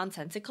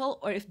 nonsensical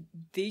or if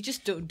they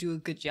just don't do a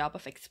good job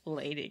of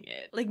explaining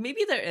it. Like,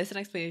 maybe there is an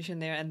explanation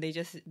there and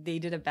they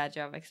did a bad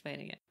job of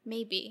explaining it.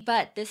 Maybe.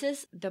 But this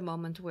is the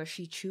moment where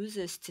she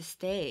chooses to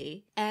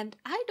stay. And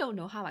I don't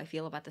know how I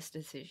feel about this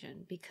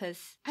decision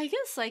because I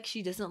guess, like,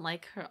 she doesn't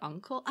like her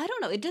uncle. I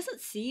don't know. It doesn't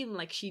seem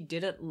like she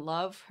didn't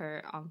love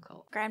her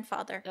uncle.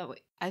 Grandfather. Oh,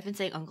 wait. I've been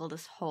saying uncle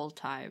this whole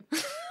time.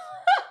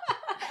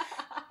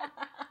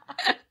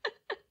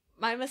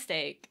 My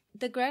mistake.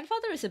 The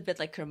grandfather is a bit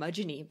like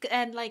curmudgeon-y,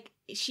 and like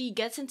she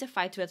gets into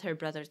fights with her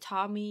brother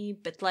Tommy,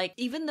 but like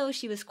even though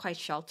she was quite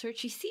sheltered,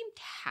 she seemed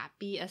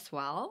happy as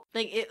well.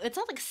 Like it's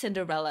not like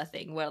Cinderella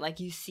thing where like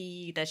you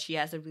see that she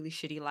has a really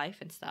shitty life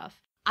and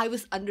stuff. I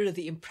was under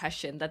the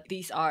impression that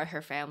these are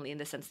her family in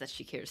the sense that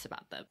she cares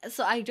about them.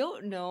 So I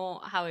don't know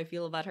how I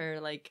feel about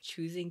her like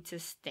choosing to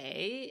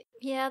stay.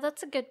 Yeah,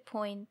 that's a good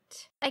point.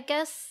 I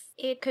guess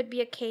it could be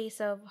a case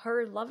of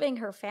her loving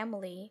her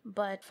family,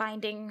 but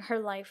finding her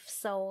life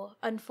so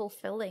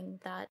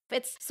unfulfilling that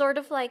it's sort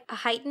of like a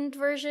heightened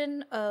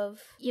version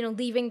of, you know,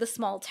 leaving the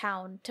small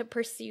town to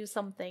pursue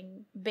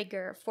something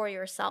bigger for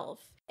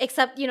yourself.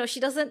 Except, you know,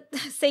 she doesn't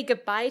say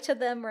goodbye to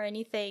them or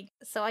anything.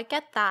 So I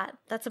get that.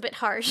 That's a bit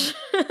harsh.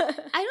 I don't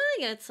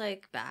think it's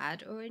like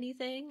bad or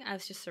anything. I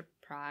was just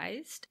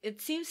surprised. It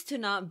seems to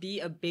not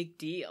be a big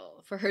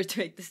deal for her to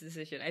make this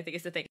decision, I think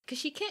is the thing. Because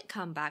she can't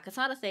come back. It's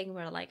not a thing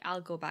where like, I'll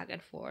go back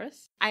and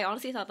forth. I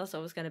honestly thought that's what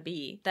it was going to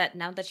be. That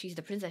now that she's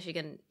the princess, she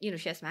can, you know,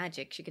 she has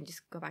magic. She can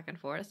just go back and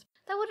forth.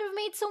 That would have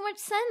made so much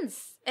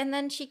sense. And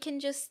then she can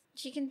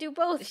do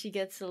both. She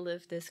gets to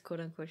live this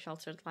quote-unquote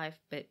sheltered life,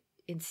 but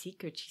in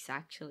secret, she's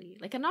actually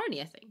like a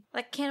Narnia thing.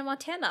 Like Hannah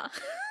Montana.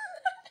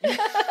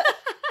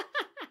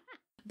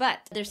 But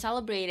they're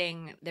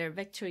celebrating their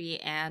victory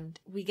and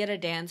we get a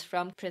dance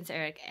from Prince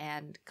Eric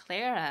and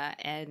Clara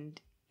and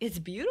it's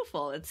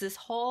beautiful. It's this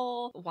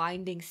whole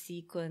winding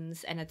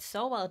sequence and it's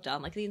so well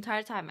done. Like the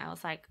entire time I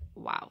was like,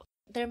 wow.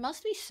 There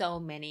must be so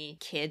many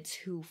kids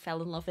who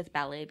fell in love with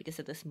ballet because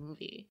of this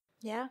movie.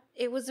 Yeah,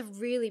 it was a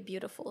really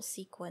beautiful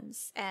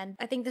sequence. And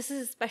I think this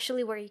is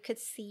especially where you could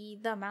see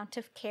the amount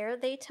of care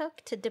they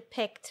took to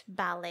depict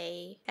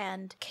ballet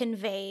and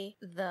convey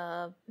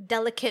the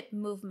delicate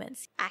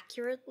movements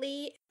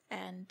accurately.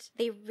 And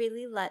they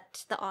really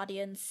let the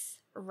audience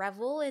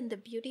revel in the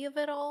beauty of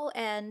it all.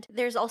 And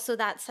there's also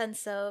that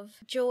sense of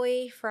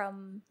joy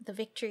from the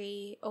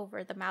victory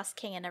over the Mouse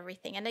King and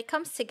everything. And it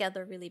comes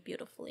together really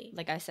beautifully.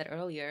 Like I said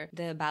earlier,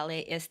 the ballet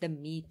is the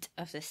meat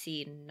of the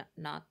scene,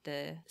 not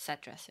the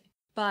set dressing.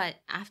 But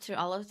after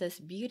all of this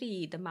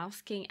beauty, the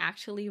Mouse King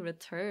actually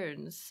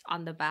returns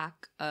on the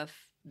back of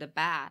the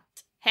bat.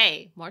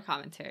 Hey, more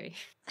commentary.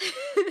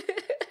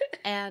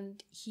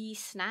 And he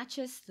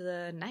snatches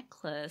the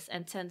necklace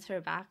and sends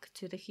her back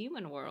to the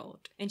human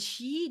world. And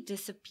she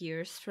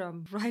disappears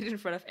from right in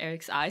front of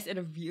Eric's eyes in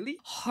a really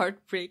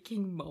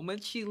heartbreaking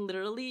moment. She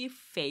literally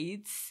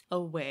fades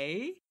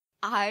away.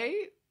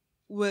 I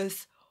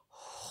was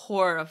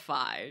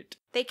horrified.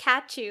 They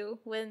catch you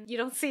when you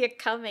don't see it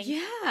coming.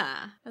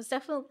 Yeah. It was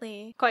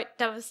definitely quite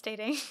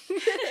devastating,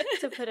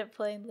 to put it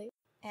plainly.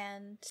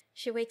 And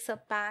she wakes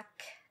up back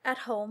at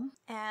home,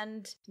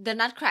 and the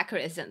Nutcracker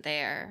isn't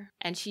there,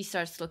 and she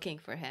starts looking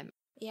for him.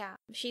 Yeah,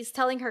 she's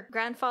telling her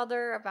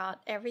grandfather about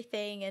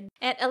everything, and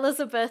Aunt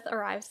Elizabeth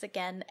arrives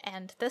again,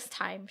 and this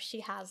time she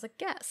has a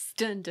guest.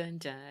 Dun dun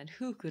dun.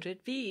 Who could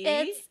it be?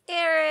 It's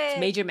Eric! It's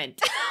Major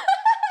Mint.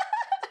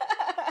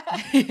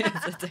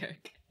 It's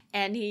Eric.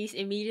 And he's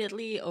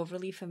immediately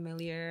overly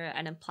familiar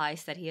and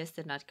implies that he is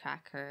the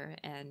Nutcracker,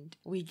 and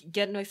we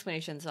get no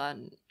explanations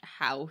on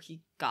how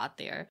he got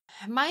there.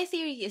 My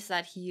theory is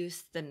that he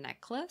used the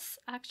necklace,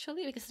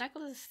 actually, because the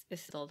necklace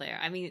is still there.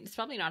 I mean, it's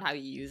probably not how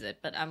you use it,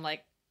 but I'm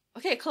like,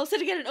 okay, close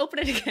it again and open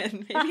it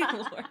again. Maybe it'll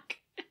work.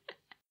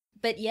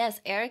 But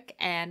yes, Eric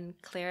and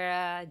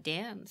Clara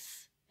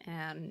dance,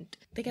 and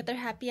they get their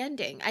happy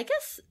ending. I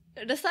guess,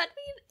 does that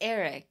mean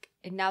Eric,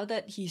 now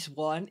that he's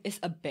won, is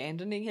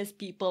abandoning his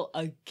people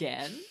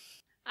again?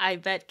 I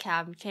bet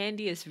Cam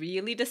Candy is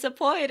really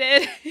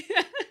disappointed.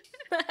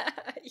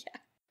 Yeah.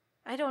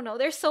 I don't know.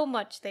 There's so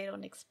much they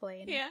don't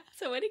explain. Yeah,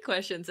 so many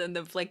questions in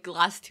the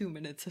last 2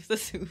 minutes of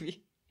this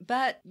movie.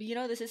 But,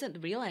 this isn't the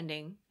real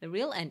ending. The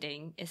real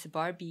ending is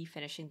Barbie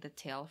finishing the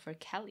tale for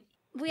Kelly.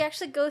 We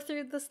actually go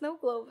through the snow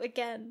globe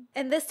again.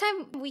 And this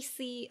time we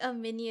see a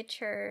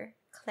miniature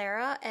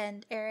Clara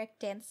and Eric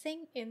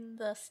dancing in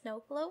the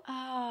snow globe.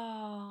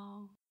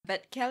 Oh.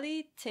 But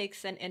Kelly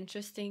takes an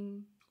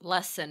interesting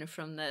lesson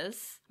from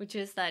this, which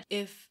is that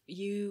if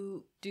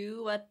you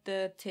do what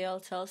the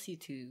tale tells you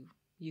to,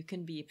 you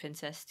can be a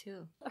princess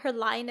too. Her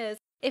line is,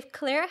 if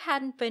Clara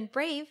hadn't been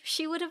brave,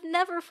 she would have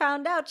never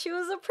found out she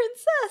was a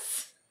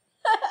princess.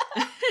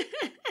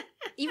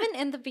 Even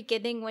in the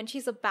beginning, when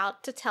she's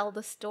about to tell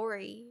the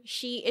story,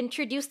 she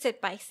introduced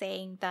it by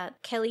saying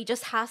that Kelly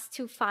just has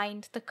to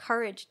find the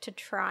courage to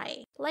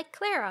try, like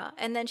Clara.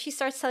 And then she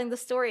starts telling the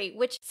story,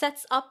 which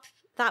sets up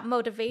that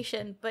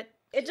motivation, but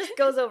it just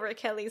goes over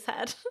Kelly's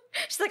head.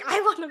 She's like,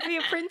 I want to be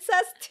a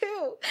princess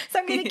too. So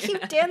I'm going to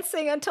keep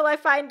dancing until I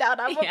find out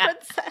I'm a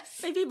princess.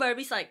 Maybe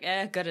Barbie's like,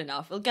 good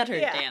enough. We'll get her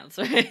to dance,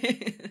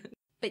 right?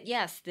 But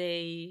yes,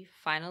 they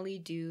finally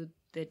do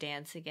the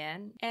dance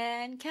again,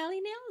 and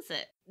Kelly nails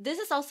it. This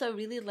is also a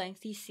really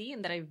lengthy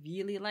scene that I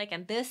really like,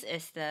 and this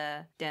is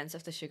the dance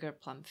of the Sugar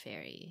Plum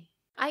Fairy.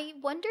 I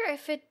wonder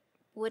if it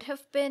would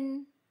have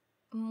been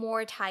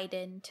more tied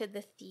in to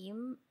the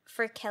theme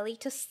for Kelly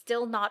to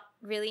still not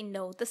really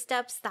know the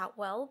steps that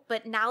well,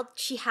 but now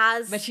she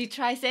has... But she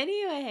tries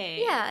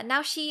anyway. Yeah,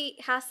 now she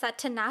has that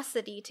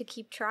tenacity to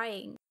keep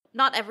trying.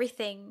 Not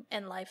everything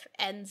in life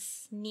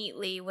ends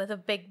neatly with a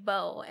big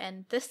bow,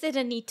 and this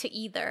didn't need to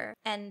either.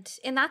 And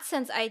in that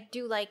sense, I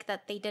do like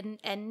that they didn't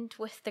end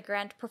with the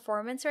grand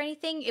performance or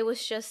anything. It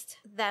was just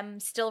them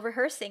still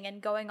rehearsing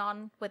and going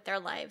on with their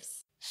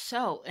lives.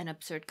 So, an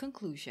absurd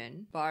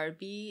conclusion,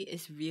 Barbie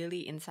is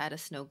really inside a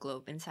snow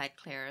globe inside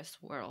Clara's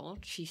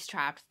world. She's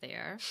trapped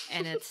there,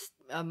 and it's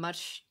a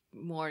much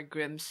more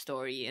grim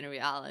story in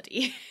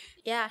reality.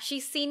 Yeah,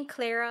 she's seen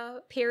Clara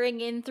peering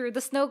in through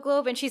the snow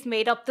globe, and she's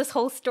made up this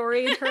whole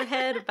story in her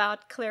head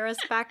about Clara's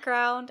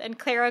background and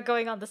Clara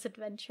going on this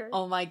adventure.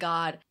 Oh my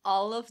god.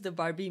 All of the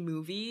Barbie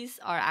movies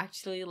are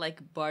actually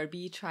like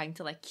Barbie trying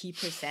to keep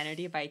her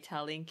sanity by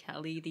telling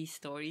Kelly these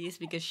stories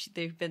because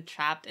they've been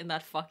trapped in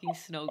that fucking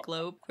snow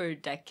globe for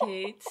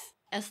decades.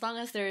 As long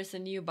as there's a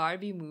new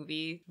Barbie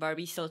movie,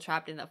 Barbie's still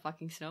trapped in that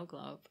fucking snow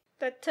globe.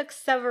 That took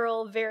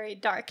several very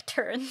dark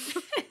turns.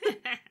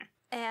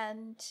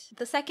 And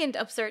the second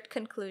absurd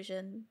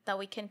conclusion that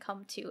we can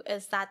come to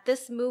is that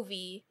this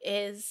movie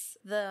is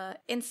the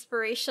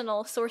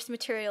inspirational source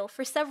material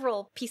for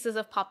several pieces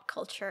of pop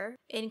culture,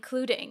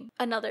 including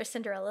Another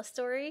Cinderella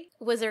Story,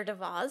 Wizard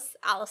of Oz,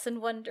 Alice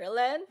in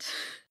Wonderland,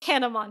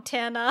 Hannah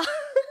Montana.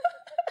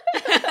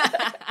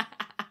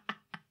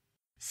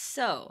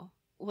 So,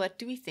 what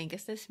do we think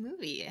of this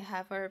movie?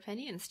 Have our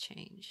opinions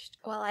changed?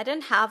 Well, I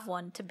didn't have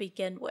one to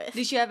begin with.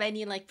 Did you have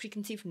any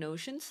preconceived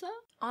notions though?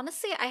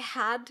 Honestly, I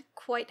had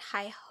quite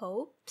high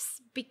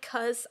hopes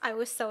because I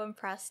was so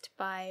impressed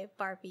by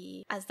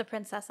Barbie as the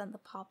Princess and the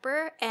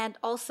Pauper. And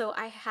also,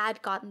 I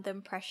had gotten the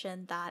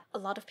impression that a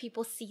lot of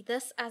people see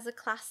this as a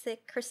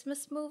classic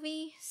Christmas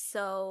movie.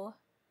 So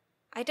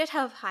I did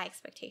have high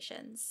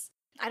expectations.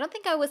 I don't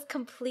think I was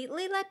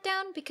completely let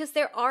down because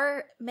there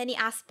are many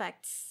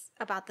aspects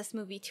about this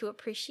movie to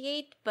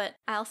appreciate, but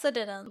I also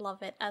didn't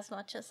love it as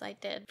much as I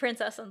did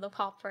Princess and the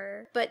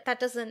Pauper. But that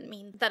doesn't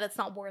mean that it's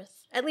not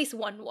worth at least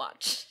one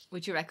watch.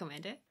 Would you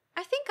recommend it?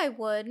 I think I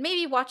would.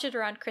 Maybe watch it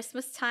around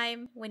Christmas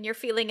time when you're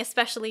feeling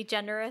especially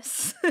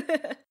generous.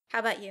 How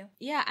about you?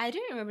 Yeah, I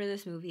didn't remember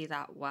this movie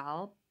that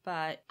well,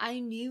 but I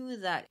knew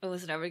that it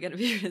was never going to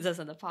be Princess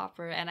and the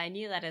Pauper, and I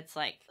knew that it's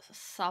like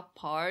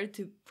subpar,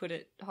 to put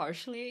it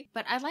harshly,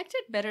 but I liked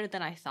it better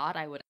than I thought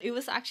I would. It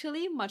was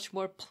actually much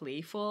more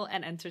playful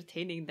and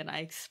entertaining than I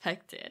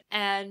expected.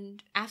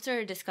 And after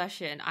a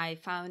discussion, I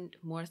found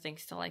more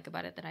things to like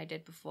about it than I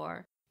did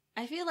before.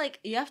 I feel like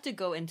you have to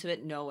go into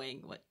it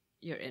knowing what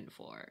you're in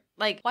for.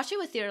 Like, watch it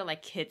with your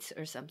like kids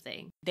or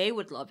something. They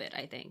would love it,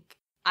 I think.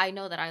 I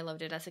know that I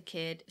loved it as a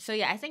kid. So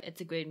yeah, I think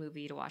it's a great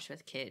movie to watch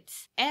with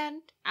kids.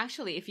 And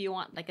actually, if you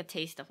want like a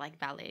taste of like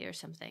ballet or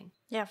something.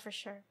 Yeah, for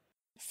sure.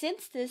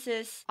 Since this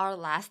is our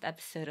last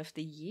episode of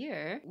the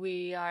year,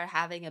 we are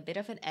having a bit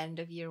of an end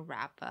of year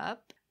wrap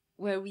up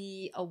where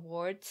we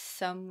award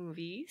some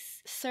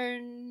movies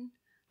certain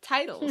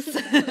titles.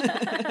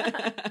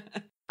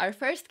 Our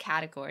first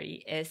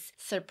category is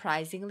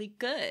surprisingly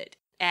good.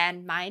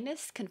 And mine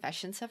is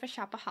Confessions of a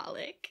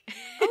Shopaholic.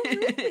 Oh,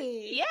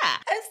 really? Yeah.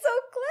 I'm so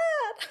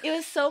glad. It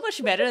was so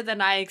much better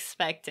than I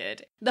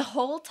expected. The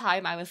whole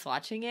time I was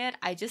watching it,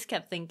 I just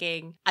kept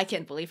thinking, I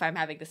can't believe I'm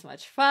having this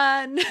much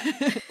fun.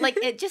 Like,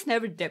 it just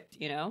never dipped,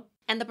 you know?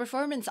 And the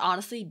performance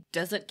honestly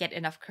doesn't get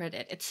enough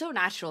credit. It's so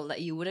natural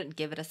that you wouldn't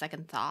give it a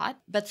second thought.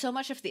 But so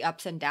much of the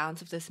ups and downs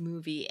of this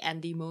movie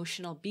and the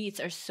emotional beats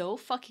are so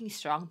fucking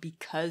strong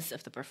because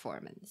of the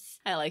performance.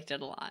 I liked it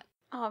a lot.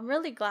 Oh, I'm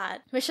really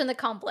glad. Mission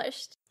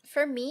accomplished.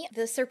 For me,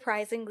 the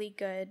surprisingly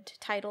good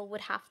title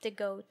would have to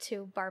go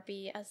to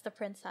Barbie as the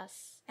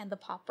Princess and the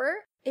Pauper.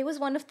 It was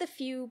one of the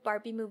few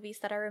Barbie movies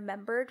that I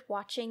remembered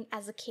watching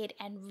as a kid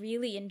and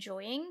really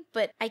enjoying,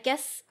 but I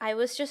guess I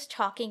was just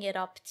chalking it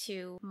up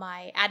to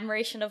my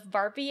admiration of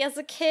Barbie as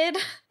a kid.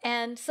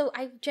 And so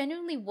I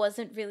genuinely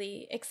wasn't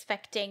really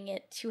expecting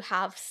it to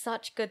have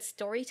such good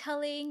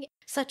storytelling,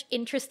 such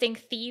interesting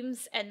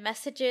themes and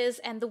messages,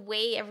 and the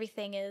way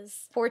everything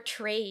is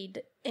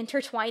portrayed,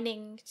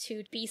 intertwining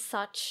to be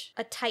such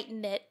a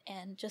tight-knit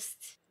and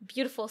just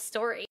beautiful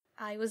story.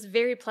 I was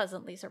very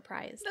pleasantly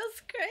surprised.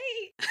 That's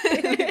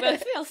great. We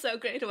both feel so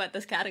great about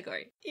this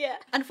category. Yeah.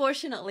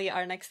 Unfortunately,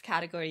 our next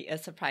category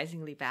is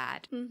surprisingly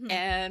bad. Mm-hmm.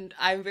 And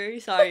I'm very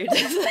sorry to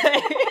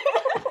say.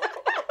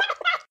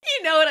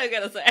 You know what I'm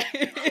gonna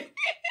say.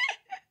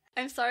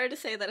 I'm sorry to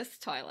say that it's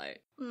Twilight.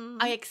 Mm-hmm.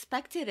 I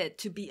expected it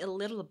to be a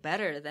little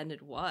better than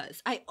it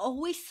was. I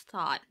always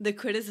thought the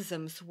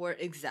criticisms were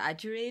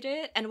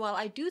exaggerated, and while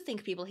I do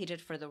think people hate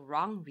it for the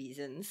wrong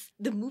reasons,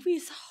 the movie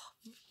is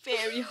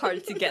very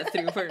hard to get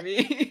through for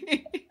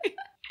me.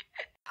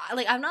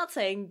 Like, I'm not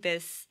saying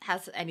this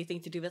has anything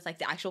to do with, like,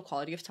 the actual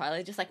quality of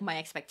Twilight, just, like, my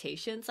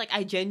expectations. Like,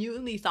 I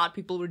genuinely thought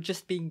people were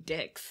just being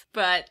dicks,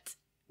 but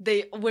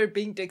they were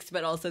being dicks,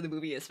 but also the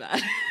movie is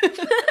bad.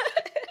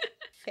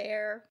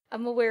 Fair.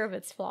 I'm aware of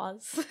its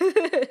flaws.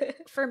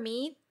 For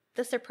me,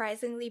 the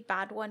surprisingly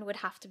bad one would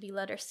have to be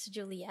Letters to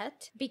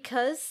Juliet,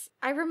 because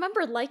I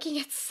remember liking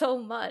it so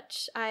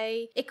much.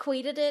 I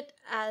equated it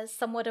as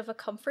somewhat of a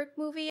comfort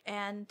movie,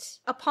 and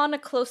upon a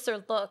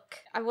closer look,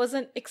 I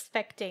wasn't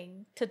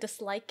expecting to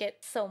dislike it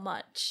so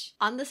much.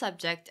 On the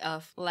subject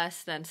of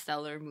less than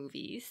stellar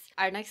movies,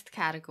 our next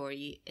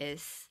category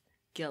is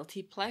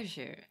Guilty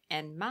Pleasure,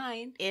 and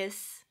mine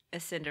is A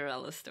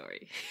Cinderella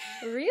Story.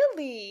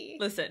 Really?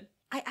 Listen,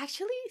 I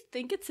actually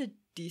think it's a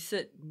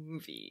decent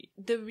movie.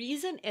 The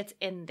reason it's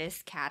in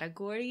this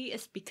category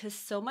is because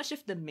so much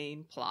of the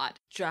main plot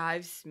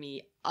drives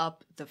me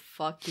up the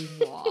fucking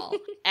wall.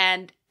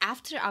 And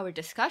after our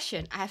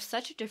discussion, I have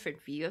such a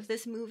different view of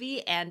this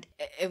movie, and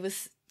it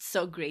was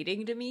so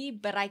grating to me,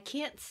 but I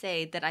can't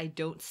say that I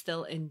don't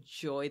still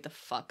enjoy the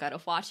fuck out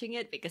of watching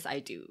it, because I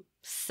do,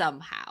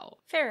 somehow.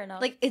 Fair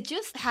enough. Like, it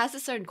just has a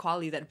certain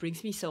quality that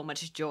brings me so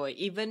much joy,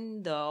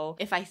 even though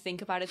if I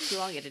think about it too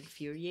long, it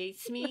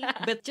infuriates me.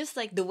 But just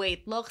like the way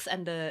it looks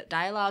and the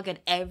dialogue and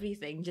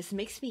everything just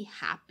makes me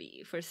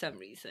happy for some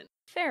reason.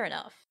 Fair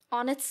enough.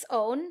 On its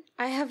own,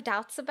 I have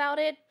doubts about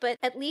it, but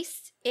at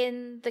least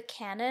in the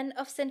canon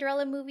of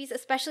Cinderella movies,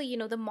 especially, you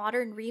know, the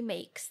modern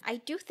remakes, I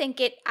do think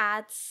it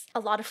adds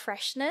a lot of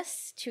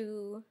freshness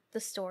to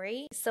the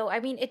story. So, I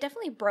mean, it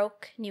definitely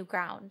broke new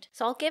ground.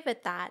 So I'll give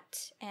it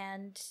that,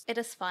 and it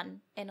is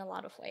fun in a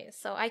lot of ways.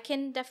 So I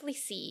can definitely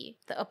see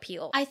the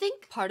appeal. I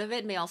think part of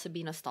it may also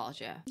be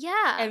nostalgia.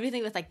 Yeah.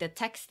 Everything with like the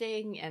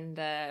texting and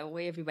the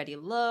way everybody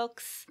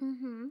looks.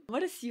 Mm-hmm.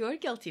 What is your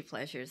guilty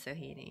pleasure,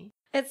 Sohini?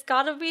 It's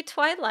gotta be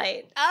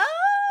Twilight. Oh,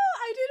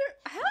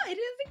 I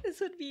didn't think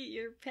this would be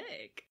your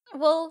pick.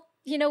 Well,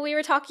 We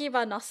were talking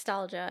about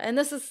nostalgia, and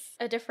this is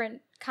a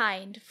different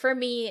kind. For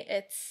me,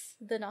 it's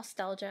the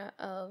nostalgia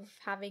of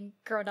having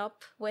grown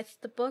up with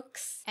the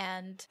books,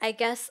 and I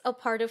guess a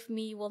part of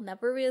me will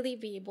never really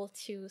be able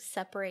to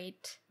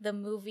separate the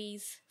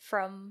movies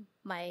from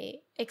my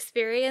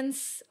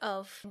experience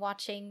of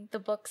watching the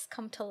books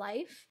come to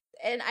life.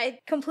 And I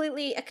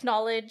completely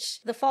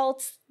acknowledge the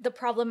faults, the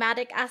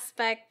problematic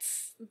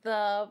aspects,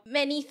 the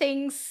many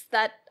things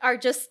that are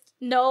just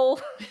no.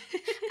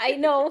 I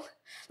know.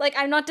 Like,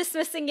 I'm not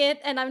dismissing it,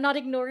 and I'm not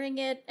ignoring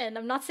it, and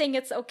I'm not saying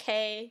it's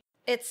okay.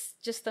 It's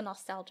just the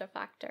nostalgia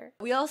factor.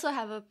 We also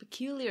have a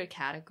peculiar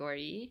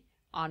category,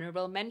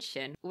 honorable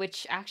mention,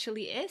 which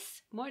actually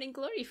is Morning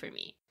Glory for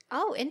me.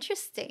 Oh,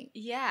 interesting.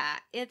 Yeah,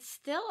 it's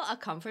still a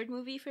comfort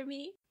movie for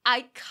me.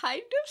 I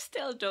kind of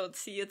still don't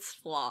see its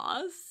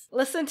flaws.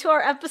 Listen to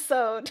our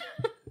episode.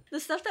 The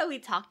stuff that we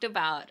talked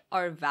about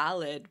are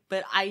valid,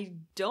 but I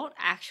don't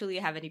actually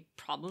have any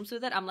problems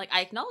with it. I'm like,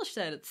 I acknowledge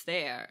that it's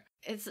there.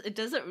 It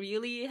doesn't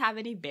really have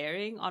any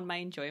bearing on my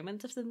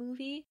enjoyment of the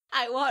movie.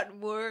 I want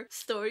more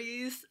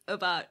stories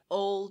about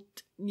old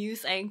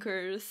news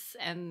anchors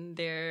and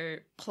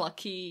their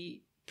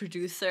plucky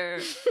producer.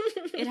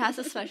 It has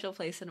a special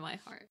place in my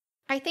heart.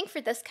 I think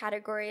for this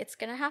category, it's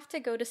gonna have to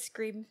go to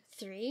Scream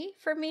 3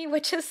 for me,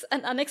 which is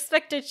an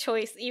unexpected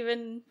choice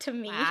even to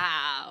me.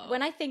 Wow.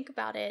 When I think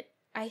about it,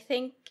 I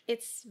think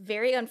it's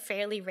very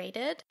unfairly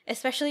rated,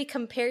 especially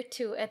compared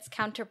to its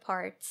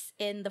counterparts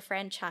in the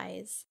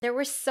franchise. There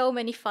were so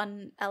many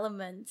fun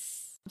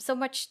elements, so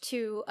much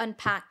to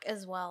unpack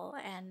as well,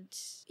 and,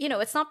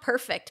 it's not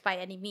perfect by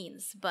any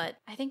means, but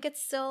I think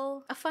it's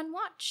still a fun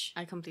watch.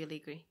 I completely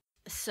agree.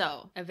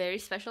 So, a very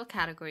special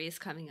category is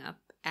coming up,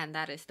 and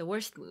that is the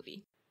worst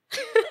movie.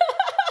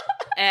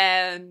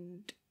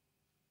 And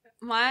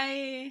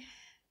my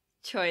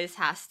choice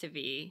has to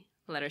be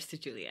Letters to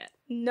Juliet.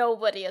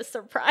 Nobody is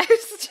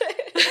surprised.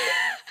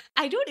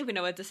 I don't even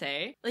know what to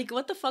say. Like,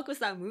 what the fuck was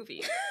that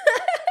movie?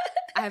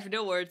 I have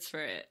no words for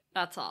it.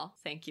 That's all.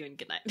 Thank you and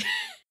good night.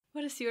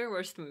 What is your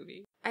worst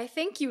movie? I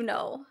think you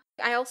know.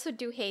 I also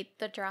do hate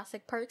the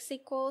Jurassic Park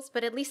sequels,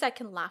 but at least I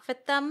can laugh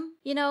at them.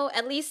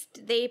 At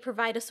least they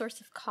provide a source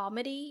of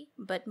comedy.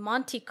 But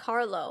Monte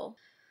Carlo,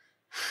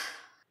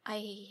 I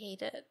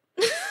hate it.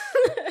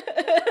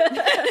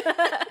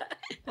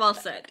 Well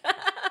said.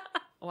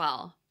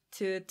 Well,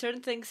 to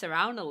turn things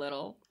around a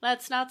little,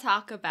 let's now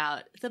talk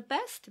about the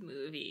best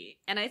movie.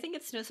 And I think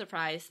it's no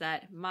surprise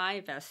that my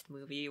best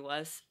movie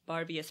was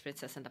Barbie as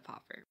Princess and the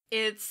Pauper.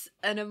 It's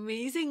an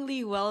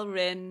amazingly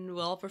well-written,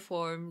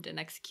 well-performed, and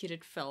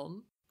executed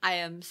film. I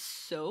am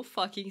so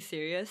fucking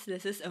serious.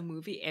 This is a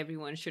movie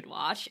everyone should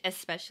watch,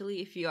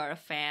 especially if you are a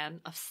fan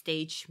of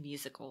stage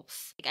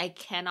musicals. I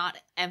cannot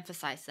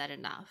emphasize that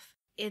enough.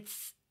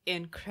 It's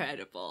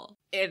incredible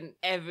in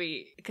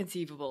every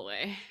conceivable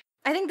way.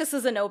 I think this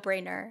is a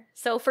no-brainer.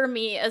 So for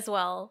me as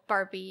well,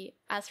 Barbie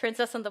as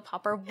Princess and the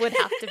Pauper would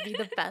have to be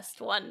the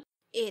best one.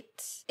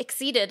 It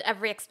exceeded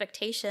every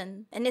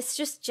expectation, and it's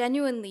just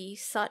genuinely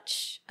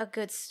such a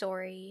good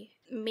story,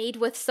 made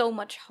with so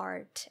much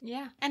heart.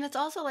 Yeah, and it's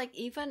also like,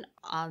 even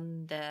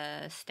on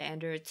the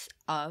standards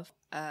of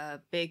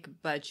a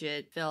big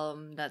budget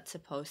film that's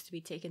supposed to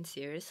be taken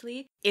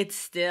seriously, it's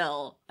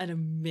still an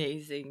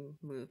amazing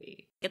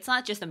movie. It's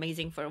not just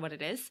amazing for what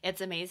it is,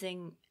 it's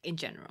amazing in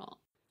general.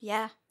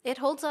 Yeah, it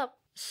holds up.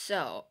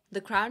 So,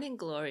 the crowning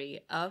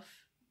glory of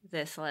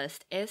this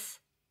list is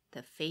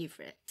The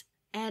Favorite.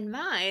 And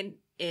mine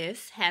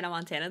is Hannah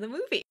Montana the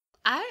movie.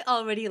 I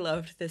already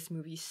loved this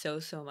movie so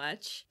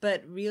much,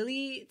 but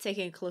really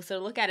taking a closer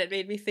look at it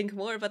made me think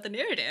more about the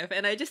narrative,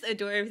 and I just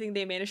adore everything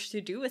they managed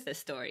to do with this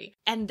story.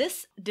 And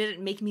this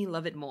didn't make me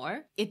love it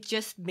more, it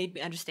just made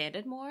me understand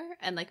it more,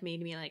 and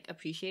made me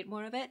appreciate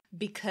more of it,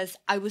 because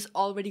I was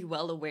already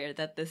well aware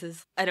that this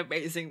is an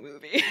amazing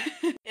movie.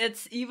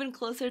 It's even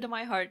closer to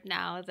my heart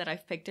now that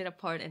I've picked it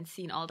apart and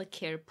seen all the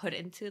care put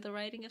into the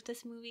writing of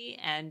this movie,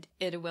 and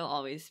it will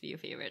always be a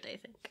favorite, I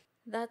think.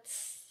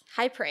 That's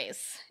high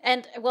praise,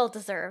 and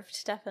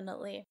well-deserved,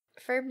 definitely.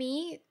 For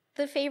me,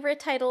 the favorite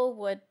title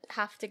would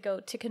have to go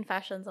to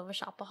Confessions of a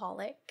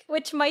Shopaholic,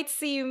 which might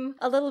seem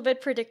a little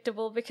bit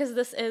predictable because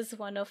this is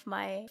one of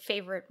my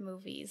favorite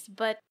movies.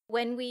 But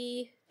when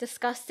we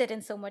discussed it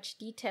in so much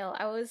detail,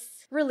 I was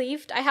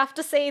relieved, I have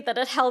to say, that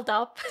it held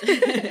up.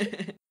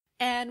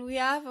 And we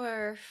have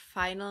our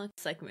final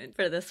segment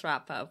for this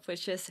wrap-up,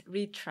 which is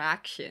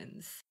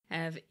retractions.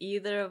 Have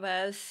either of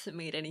us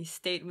made any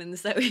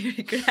statements that we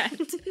regret?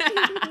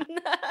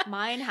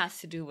 Mine has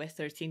to do with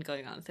 13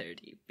 Going on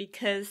 30,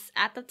 because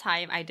at the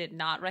time I did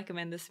not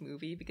recommend this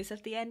movie because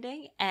of the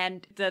ending,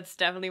 and that's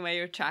definitely my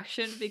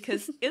retraction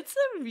because it's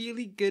a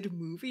really good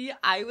movie.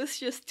 I was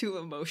just too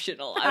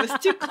emotional. I was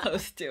too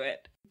close to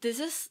it. This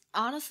is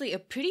honestly a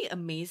pretty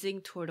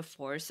amazing tour de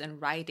force in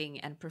writing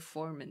and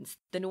performance.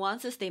 The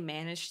nuances they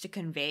managed to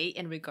convey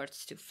in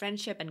regards to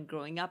friendship and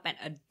growing up and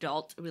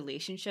adult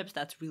relationships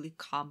that's really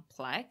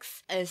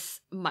complex is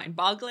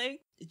mind-boggling.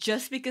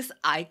 Just because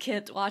I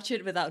can't watch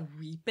it without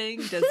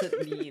weeping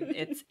doesn't mean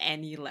it's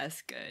any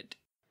less good.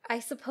 I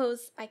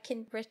suppose I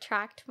can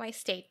retract my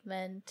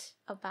statement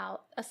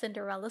about A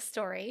Cinderella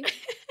Story.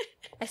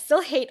 I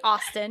still hate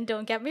Austen,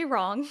 don't get me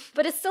wrong,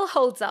 but it still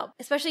holds up,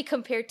 especially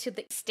compared to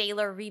the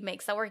staler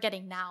remakes that we're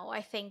getting now.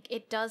 I think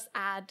it does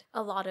add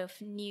a lot of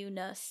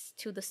newness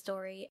to the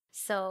story,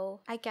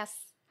 so I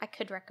guess I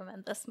could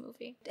recommend this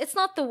movie. It's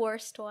not the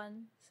worst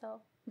one,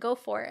 so go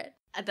for it.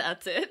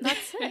 That's it.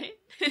 That's it.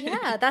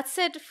 Yeah, that's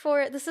it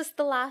for this is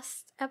the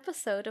last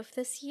episode of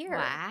this year.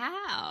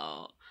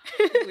 Wow.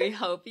 We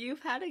hope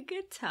you've had a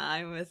good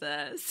time with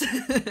us.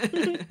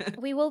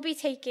 We will be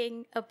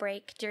taking a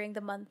break during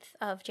the month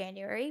of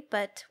January,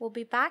 but we'll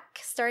be back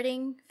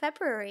starting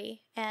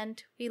February,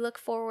 and we look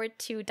forward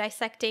to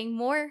dissecting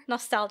more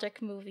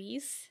nostalgic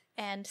movies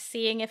and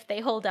seeing if they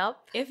hold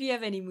up. If you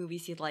have any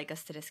movies you'd like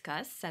us to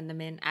discuss, send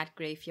them in at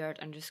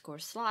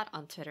graveyard_slot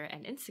on Twitter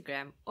and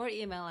Instagram, or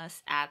email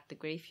us at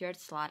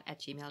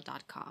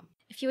thegraveyardslot@gmail.com.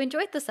 If you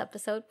enjoyed this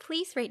episode,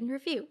 please rate and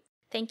review.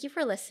 Thank you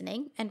for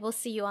listening, and we'll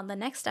see you on the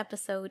next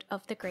episode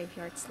of The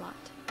Graveyard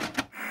Slot.